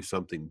to do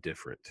something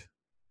different.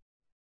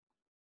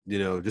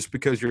 Just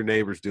because your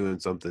neighbor's doing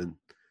something,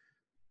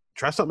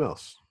 try something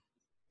else.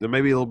 There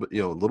may be a little bit,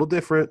 a little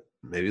different,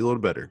 maybe a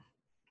little better.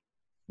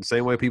 The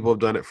same way people have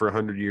done it for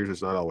 100 years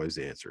is not always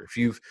the answer.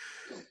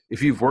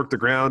 If you've worked the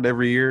ground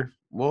every year,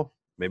 well,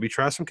 maybe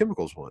try some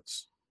chemicals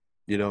once.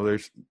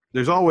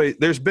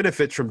 There's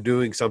benefits from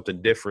doing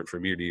something different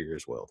from year to year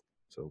as well.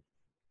 So,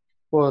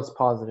 well, it's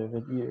positive.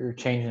 You're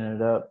changing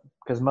it up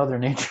because Mother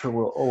Nature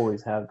will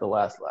always have the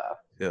last laugh.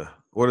 yeah.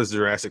 What does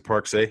Jurassic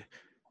Park say?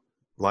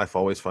 Life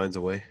always finds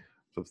a way.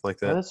 Something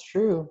like Well, that. that's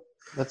true.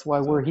 That's why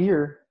we're So,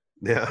 here,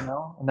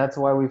 yeah. and that's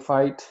why we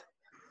fight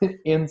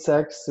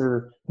insects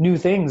or new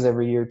things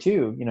every year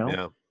too. Yeah.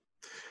 And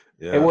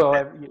Yeah. well,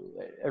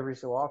 every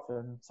so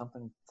often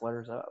something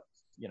flares up.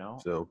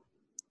 So,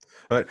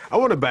 all right. I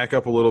want to back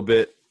up a little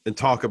bit and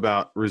talk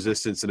about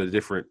resistance in a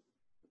different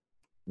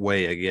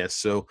way, I guess.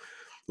 So,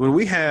 when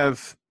we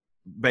have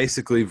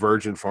basically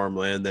virgin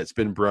farmland that's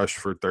been brushed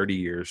for 30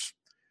 years,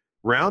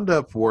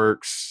 Roundup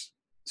works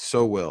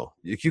so well.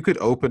 You could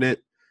open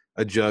it,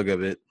 a jug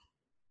of it,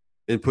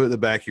 and put it in the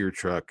back of your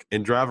truck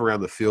and drive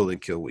around the field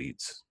and kill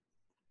weeds.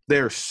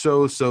 They're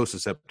so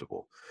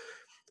susceptible.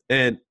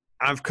 And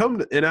I've come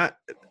to, and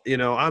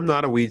I'm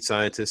not a weed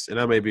scientist and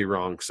I may be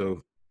wrong.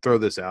 So throw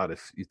this out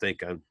if you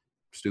think I'm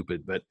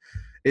stupid, but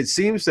it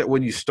seems that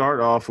when you start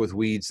off with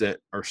weeds that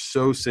are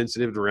so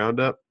sensitive to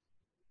Roundup,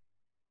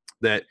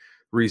 that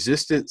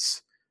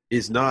resistance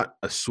is not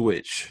a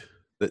switch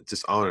that's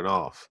just on and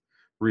off.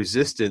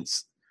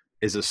 Resistance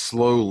is a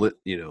slow,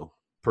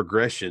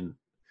 progression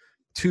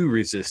to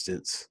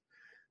resistance,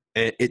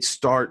 and it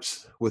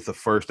starts with the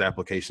first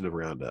application of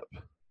Roundup.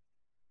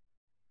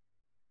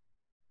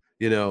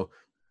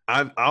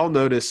 I'll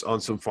notice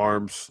on some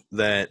farms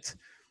that,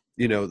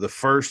 the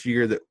first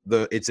year that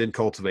it's in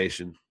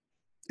cultivation,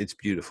 it's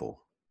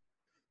beautiful.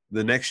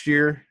 The next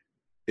year,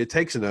 it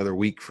takes another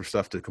week for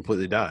stuff to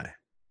completely die.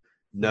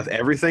 Not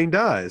everything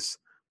dies,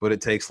 but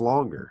it takes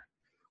longer,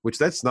 which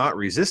that's not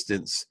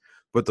resistance,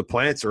 but the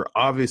plants are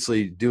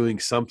obviously doing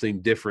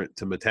something different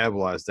to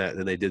metabolize that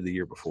than they did the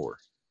year before.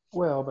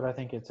 Well, but I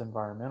think it's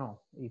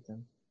environmental,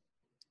 Ethan.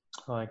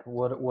 Like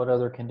what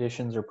other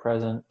conditions are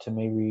present to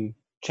maybe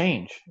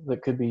change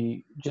that could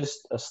be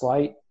just a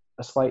slight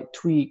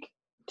tweak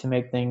to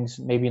make things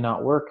maybe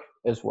not work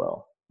as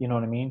well. You know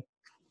what I mean?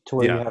 To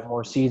where you Yeah. have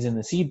more seeds in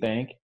the seed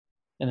bank,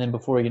 and then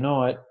before you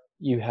know it,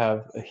 you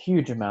have a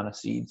huge amount of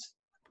seeds.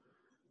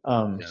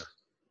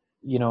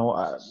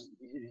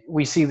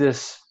 We see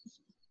this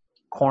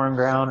corn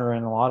ground or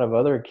in a lot of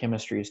other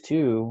chemistries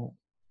too,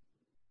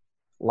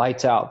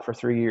 lights out for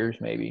 3 years,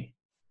 maybe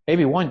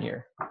 1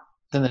 year.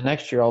 Then the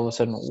next year, all of a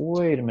sudden,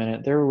 wait a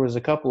minute, there was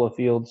a couple of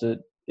fields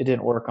that it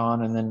didn't work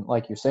on. And then,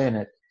 like you're saying,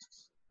 it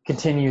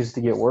continues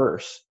to get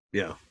worse.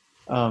 Yeah.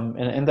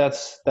 And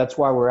that's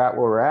why we're at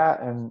where we're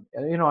at. And,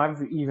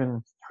 I've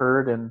even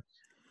heard, and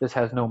this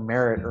has no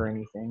merit or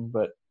anything,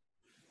 but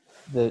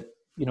that,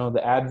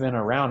 the advent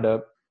of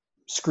Roundup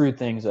screwed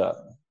things up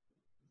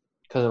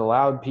because it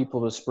allowed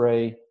people to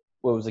spray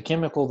what was a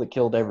chemical that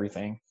killed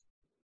everything.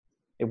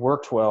 It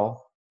worked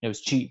well. It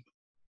was cheap.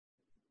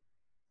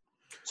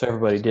 So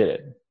everybody did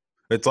it.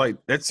 It's like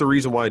that's the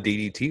reason why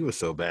DDT was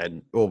so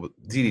bad. Well,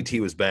 DDT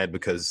was bad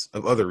because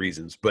of other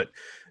reasons, but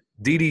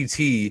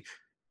DDT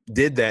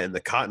did that in the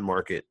cotton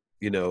market,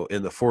 in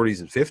the 40s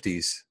and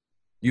 50s.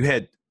 You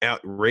had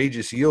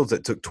outrageous yields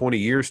that took 20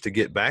 years to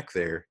get back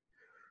there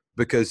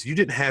because you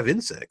didn't have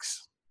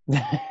insects.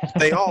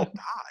 They all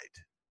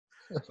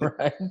died.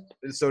 Right.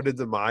 And so did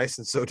the mice,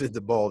 and so did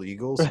the bald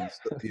eagles, and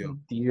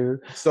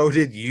deer. So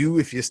did you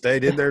if you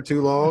stayed in there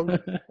too long,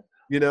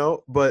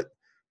 But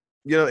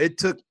it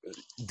took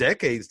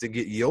decades to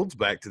get yields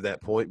back to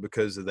that point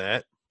because of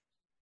that.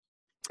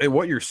 And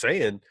what you're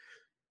saying,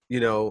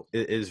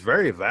 is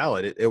very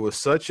valid. It was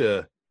such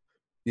a,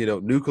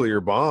 nuclear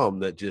bomb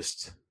that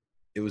just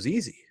it was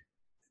easy,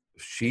 it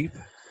was cheap,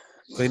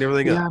 clean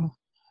everything up.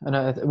 And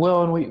we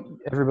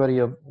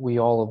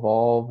all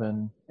evolve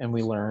and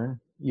we learn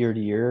year to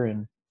year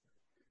and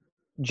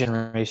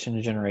generation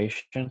to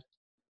generation.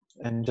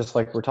 And just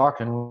like we're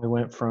talking, we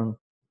went from,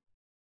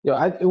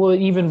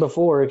 even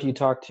before, if you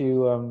talk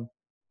to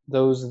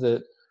those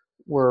that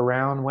were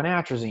around when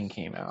atrazine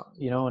came out,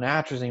 and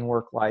atrazine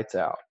worked lights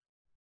out.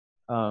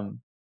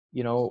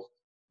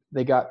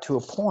 They got to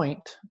a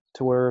point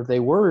to where they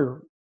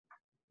were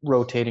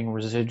rotating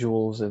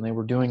residuals and they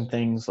were doing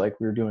things like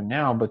we were doing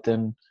now, but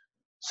then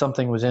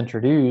something was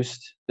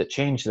introduced that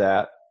changed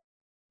that,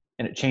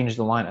 and it changed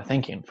the line of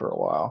thinking for a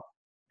while.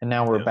 And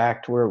now we're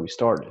back to where we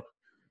started.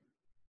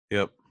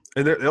 Yep.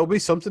 And there'll be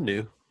something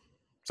new.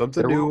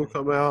 Something new will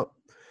come out.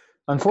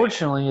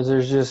 Unfortunately,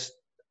 there's just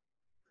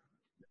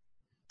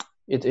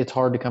it's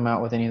hard to come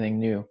out with anything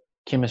new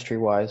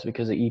chemistry-wise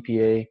because of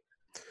EPA.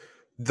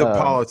 The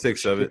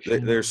politics of it.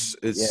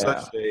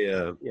 Such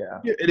a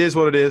it is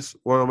what it is.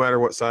 Well, no matter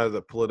what side of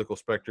the political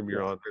spectrum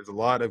you're on, there's a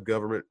lot of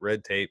government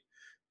red tape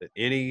that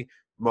any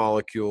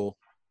molecule,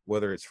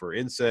 whether it's for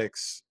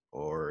insects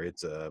or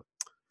it's a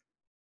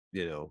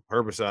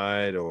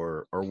herbicide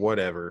or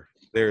whatever,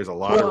 there's a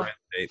lot of red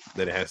tape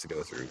that it has to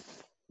go through.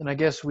 And I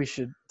guess we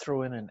should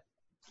throw in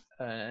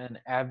an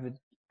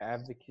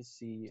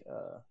advocacy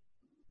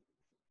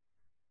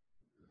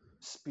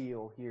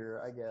spiel here,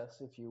 I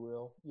guess, if you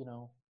will.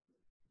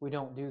 We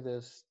don't do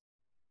this,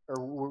 or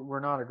we're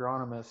not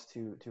agronomists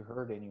to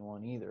hurt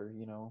anyone either.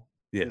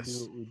 Yes. We do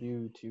what we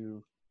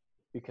do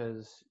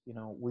because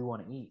we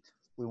want to eat,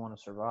 we want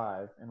to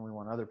survive, and we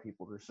want other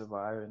people to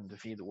survive and to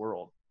feed the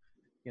world.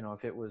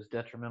 If it was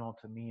detrimental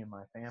to me and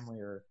my family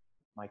or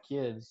my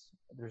kids,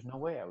 there's no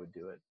way I would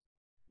do it.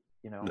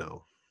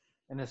 No.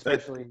 And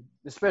especially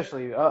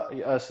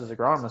us as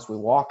agronomists, we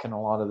walk in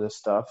a lot of this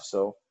stuff.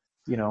 So,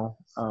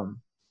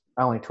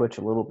 I only twitch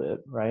a little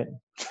bit, right?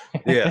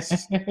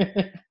 Yes.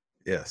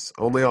 Yes.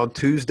 Only on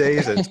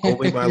Tuesdays, and it's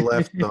only my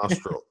left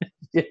nostril.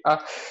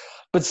 Yeah.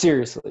 But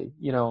seriously,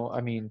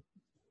 the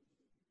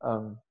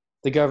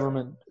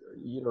government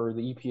or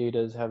the EPA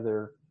does have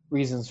their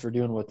reasons for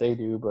doing what they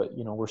do, but,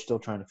 we're still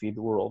trying to feed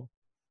the world.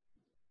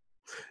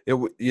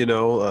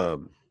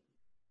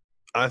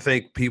 I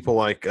think people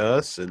like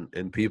us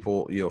and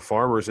people,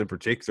 farmers in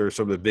particular, are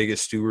some of the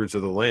biggest stewards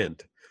of the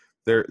land.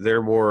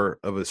 They're more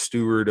of a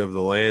steward of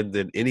the land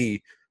than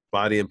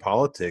anybody in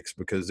politics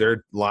because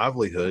their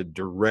livelihood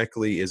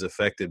directly is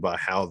affected by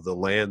how the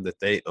land that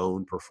they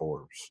own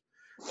performs.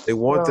 They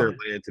want their Well,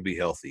 land to be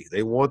healthy.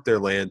 They want their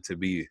land to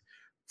be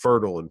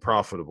fertile and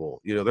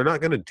profitable. They're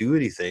not going to do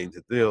anything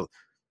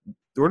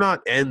we're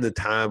not in the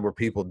time where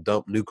people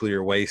dump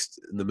nuclear waste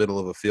in the middle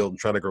of a field and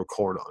try to grow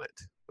corn on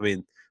it. I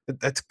mean,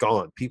 that's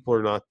gone. People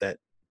are not that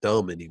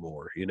dumb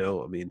anymore. I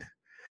mean,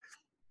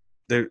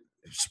 they're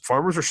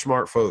farmers are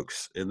smart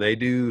folks, and they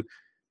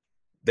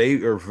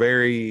are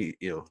very,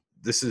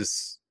 this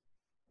is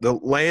the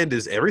land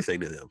is everything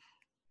to them.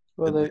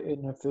 well,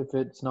 and if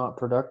it's not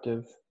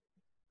productive,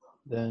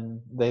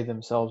 then they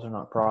themselves are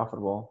not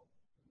profitable,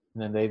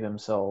 and then they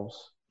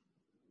themselves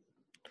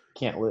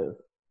can't live.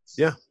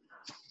 Yeah.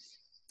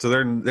 So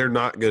they're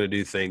not going to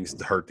do things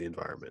to hurt the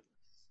environment,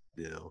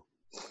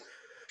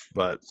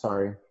 But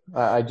Sorry,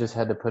 I just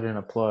had to put in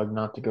a plug,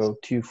 not to go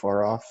too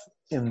far off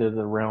into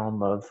the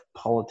realm of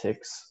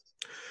politics.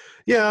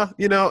 yeah,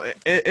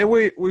 and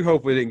we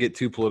hope we didn't get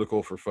too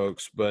political for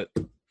folks, but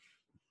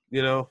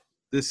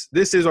this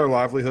is our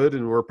livelihood,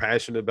 and we're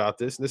passionate about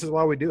this, and this is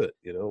why we do it.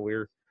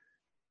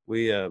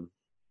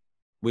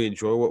 We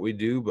enjoy what we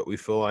do, but we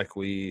feel like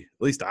at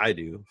least I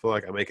do, feel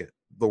like I make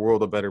the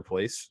world a better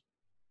place,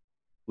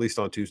 at least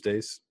on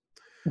Tuesdays.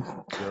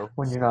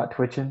 When you're not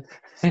twitching.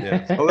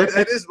 Yeah. Oh,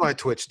 that is my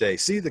Twitch day.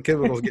 See, the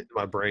chemicals get to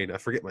my brain. I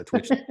forget my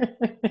Twitch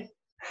day.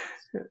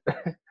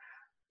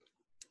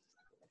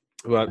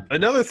 But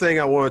another thing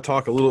I want to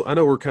talk I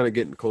know we're kind of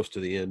getting close to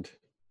the end,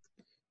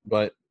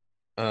 but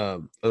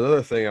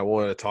another thing I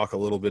wanted to talk a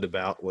little bit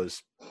about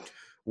was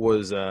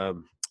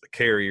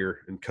carrier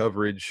and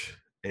coverage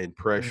and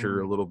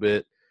pressure a little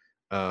bit.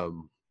 That's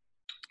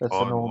in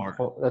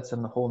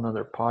a whole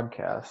nother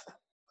podcast.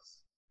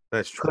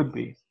 That's true.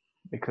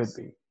 It could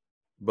be.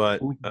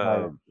 But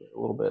a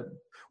little bit.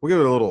 We'll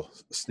give it a little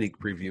sneak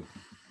preview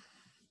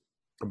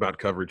about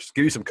coverage. Just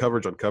give you some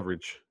coverage on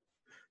coverage.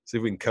 See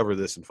if we can cover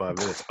this in 5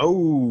 minutes.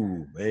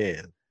 Oh,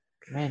 man.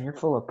 Man, you're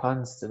full of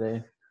puns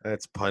today.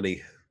 That's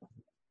punny.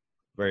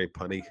 Very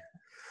punny.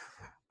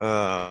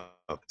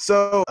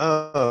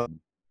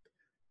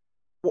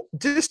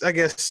 Just, I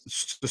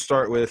guess, to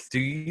start with,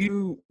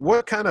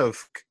 what kind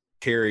of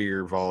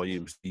carrier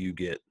volumes do you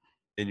get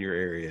in your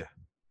area?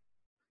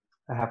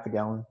 A half a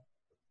gallon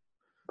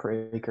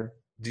per acre.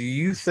 Do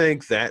you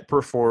think that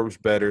performs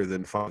better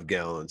than 5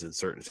 gallons in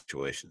certain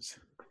situations?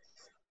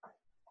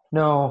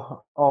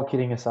 No, all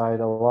kidding aside,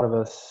 a lot of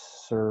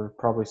us are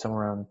probably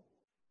somewhere around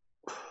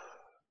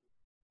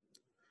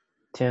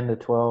 10 to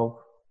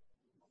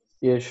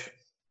 12-ish.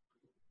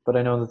 But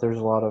I know that there's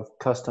a lot of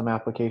custom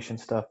application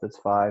stuff that's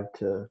 5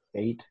 to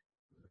 8.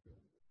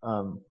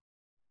 And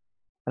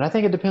I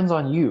think it depends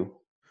on you.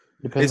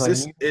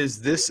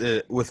 Is this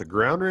with a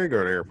ground rig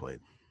or an airplane?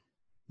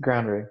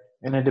 Ground rig.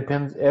 And it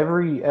depends.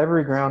 Every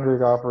ground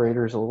rig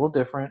operator is a little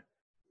different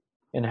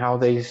in how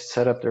they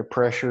set up their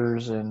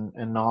pressures and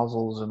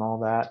nozzles and all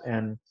that.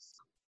 And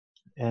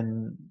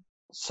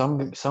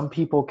some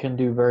people can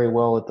do very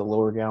well at the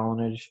lower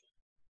gallonage,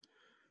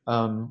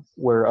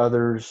 where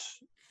others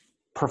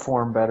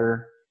perform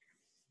better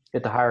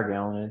at the higher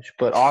gallonage.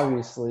 But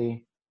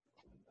obviously,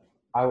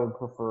 I would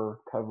prefer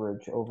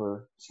coverage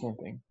over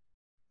skimping.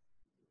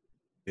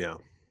 Yeah.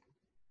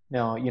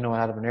 Now,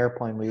 out of an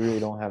airplane, we really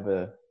don't have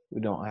a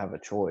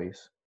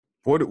choice.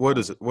 What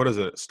is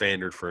a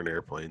standard for an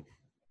airplane?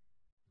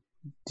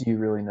 Do you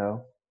really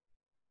know?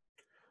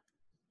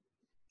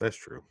 That's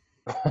true.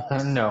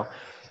 No,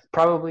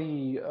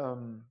 probably.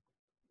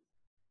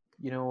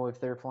 If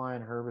they're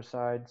flying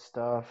herbicide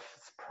stuff,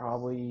 it's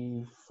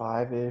probably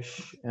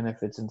 5-ish, and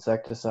if it's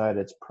insecticide,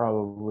 it's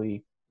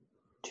probably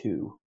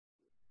 2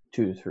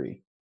 to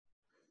 3.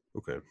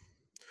 Okay. Yep.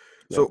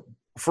 So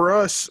for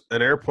us,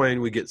 an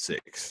airplane, we get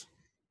 6.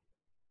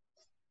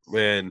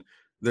 And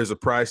there's a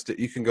price that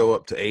you can go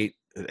up to 8,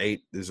 and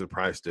 8 there's a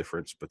price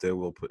difference, but then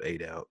we'll put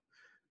 8 out.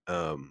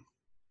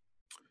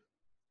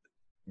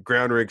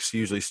 Ground rigs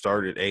usually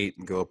start at 8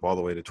 and go up all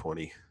the way to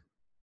 20.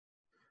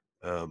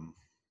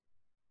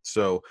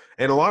 So,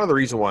 and a lot of the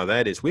reason why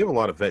that is we have a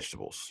lot of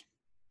vegetables.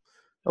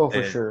 Oh,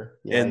 for sure.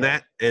 Yeah,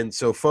 and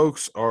so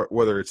folks are,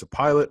 whether it's a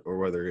pilot or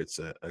whether it's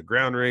a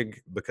ground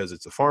rig, because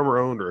it's a farmer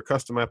owned or a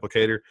custom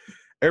applicator,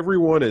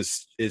 everyone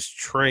is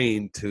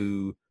trained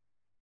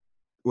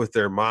with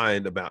their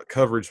mind about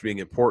coverage being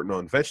important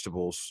on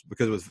vegetables,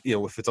 because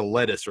if it's a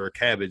lettuce or a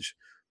cabbage,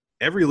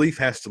 every leaf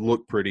has to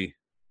look pretty.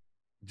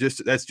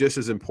 That's just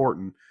as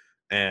important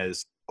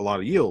as a lot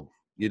of yield.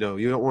 You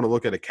don't want to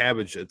look at a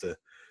cabbage at the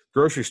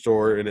grocery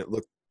store and it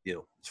looked,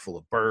 it's full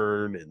of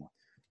burn and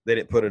they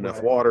didn't put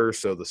enough water,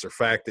 so the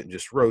surfactant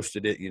just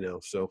roasted it.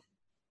 So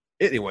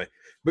anyway,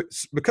 but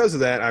because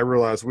of that, I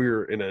realized we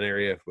were in an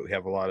area where we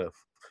have a lot of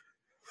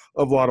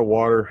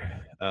water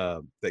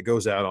that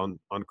goes out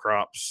on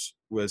crops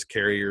as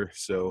carrier.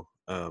 So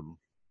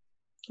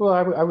well,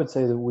 I would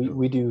say that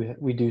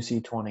we do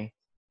see 20.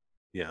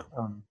 Yeah.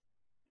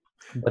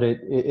 But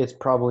it's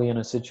probably in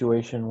a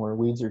situation where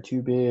weeds are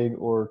too big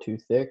or too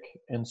thick,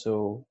 and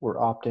so we're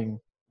opting.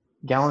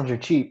 Gallons are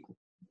cheap.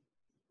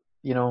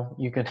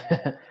 You can.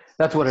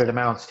 That's what it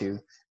amounts to.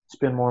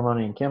 Spend more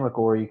money in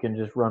chemical, or you can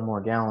just run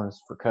more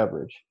gallons for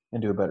coverage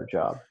and do a better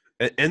job.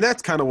 And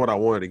that's kind of what I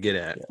wanted to get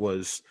at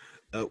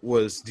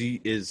Yeah.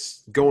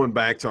 is going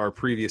back to our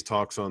previous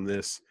talks on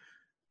this.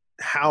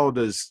 How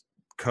does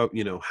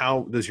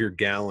how does your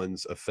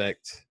gallons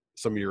affect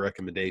some of your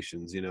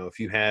recommendations? If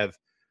you have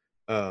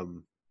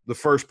the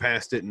first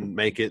pass didn't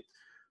make it,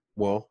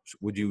 well,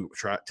 would you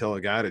tell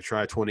a guy to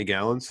try 20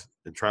 gallons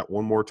and try it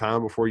one more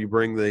time before you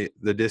bring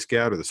the disc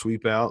out or the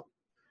sweep out,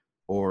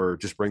 or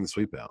just bring the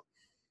sweep out?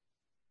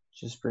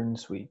 Just bring the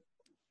sweep.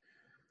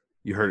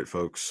 You heard it,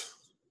 folks.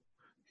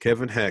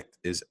 Kevin Hecht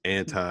is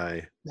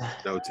anti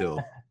no-till.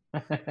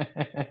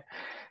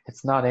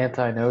 It's not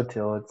anti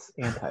no-till, it's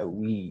anti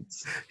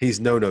weeds. He's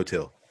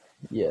no-till.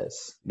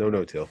 Yes.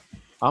 No-till.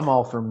 I'm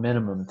all for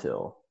minimum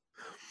till.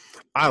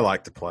 I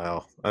like to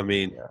plow. I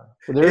mean, Yeah.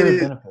 But there are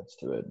benefits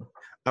to it.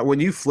 when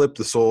you flip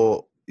the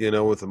soil,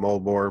 with a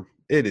mold board,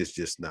 it is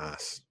just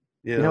nice.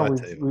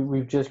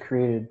 We've just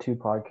created 2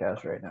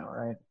 podcasts right now,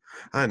 right?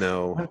 I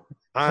know.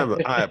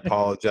 I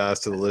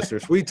apologize to the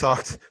listeners. We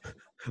talked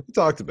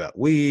about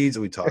weeds.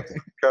 We talked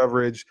about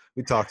coverage.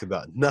 We talked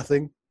about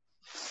nothing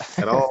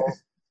at all.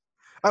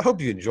 I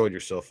hope you enjoyed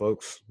yourself,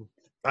 folks.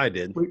 I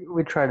did.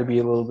 We try to be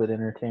a little bit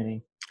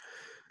entertaining.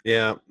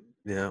 Yeah.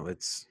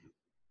 It's,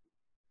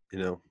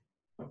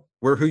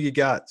 we're who you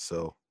got.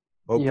 So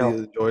hopefully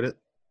you enjoyed it.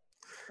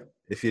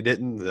 If you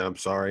didn't, then I'm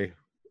sorry.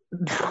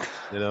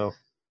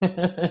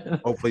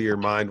 Hopefully your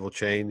mind will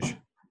change.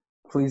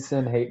 Please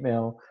send hate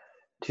mail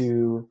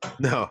to.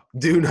 No,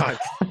 do not.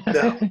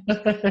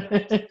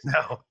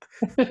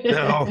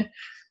 No,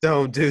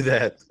 don't do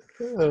that.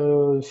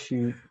 Oh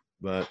shoot!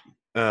 But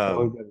we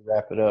better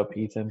wrap it up,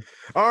 Ethan.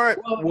 All right.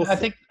 Well, I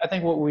think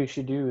what we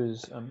should do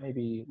is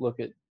maybe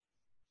look at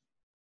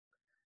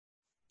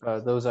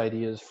those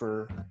ideas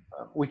for.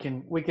 We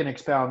can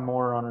expound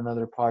more on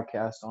another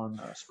podcast on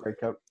spray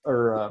cup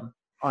or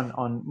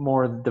on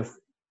more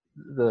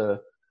the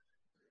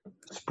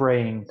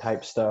spraying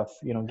type stuff.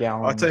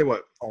 Gallons. I'll tell you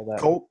what, all that.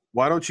 Colt.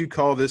 Why don't you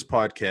call this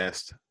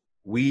podcast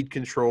 "Weed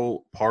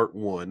Control Part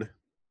 1,"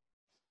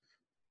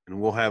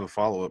 and we'll have a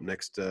follow up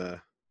next.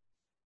 The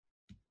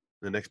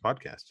next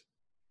podcast.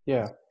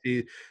 Yeah.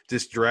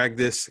 Just drag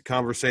this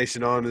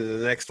conversation on to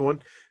the next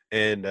one,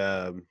 and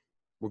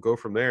we'll go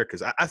from there,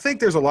 because I think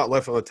there's a lot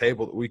left on the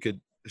table that we could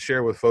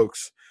share with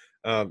folks.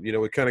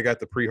 We kind of got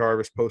the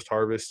pre-harvest,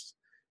 post-harvest,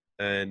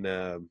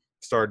 and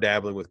start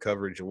dabbling with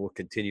coverage, and we'll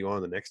continue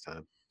on the next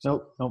time.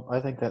 Nope.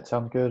 I think that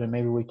sounds good, and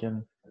maybe we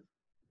can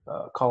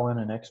call in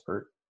an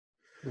expert.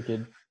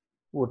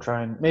 We'll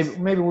try and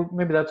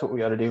maybe that's what we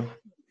got to do.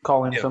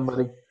 Call in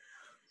somebody.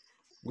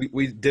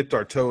 We dipped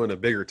our toe in a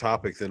bigger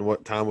topic than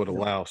what time would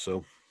allow.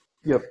 So,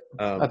 yep.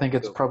 I think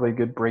it's probably a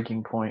good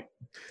breaking point.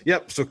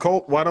 Yep. So,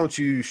 Colt, why don't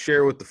you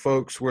share with the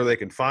folks where they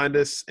can find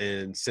us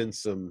and send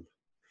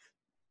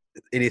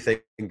anything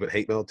but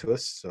hate mail to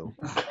us? So,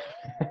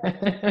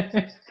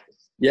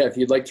 yeah, if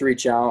you'd like to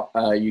reach out,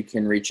 you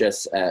can reach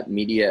us at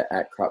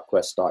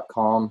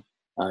media@cropquest.com.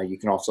 You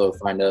can also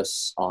find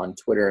us on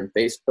Twitter and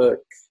Facebook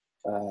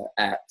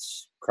at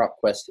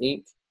CropQuest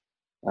Inc.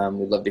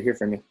 We'd love to hear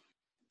from you.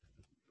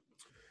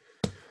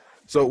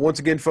 So once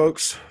again,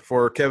 folks,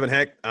 for Kevin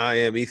Hecht, I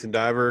am Ethan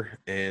Diver,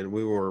 and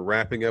we were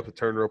wrapping up the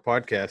Turn Row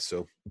podcast.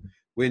 So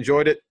we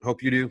enjoyed it.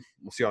 Hope you do.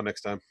 We'll see y'all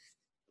next time.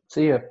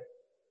 See ya.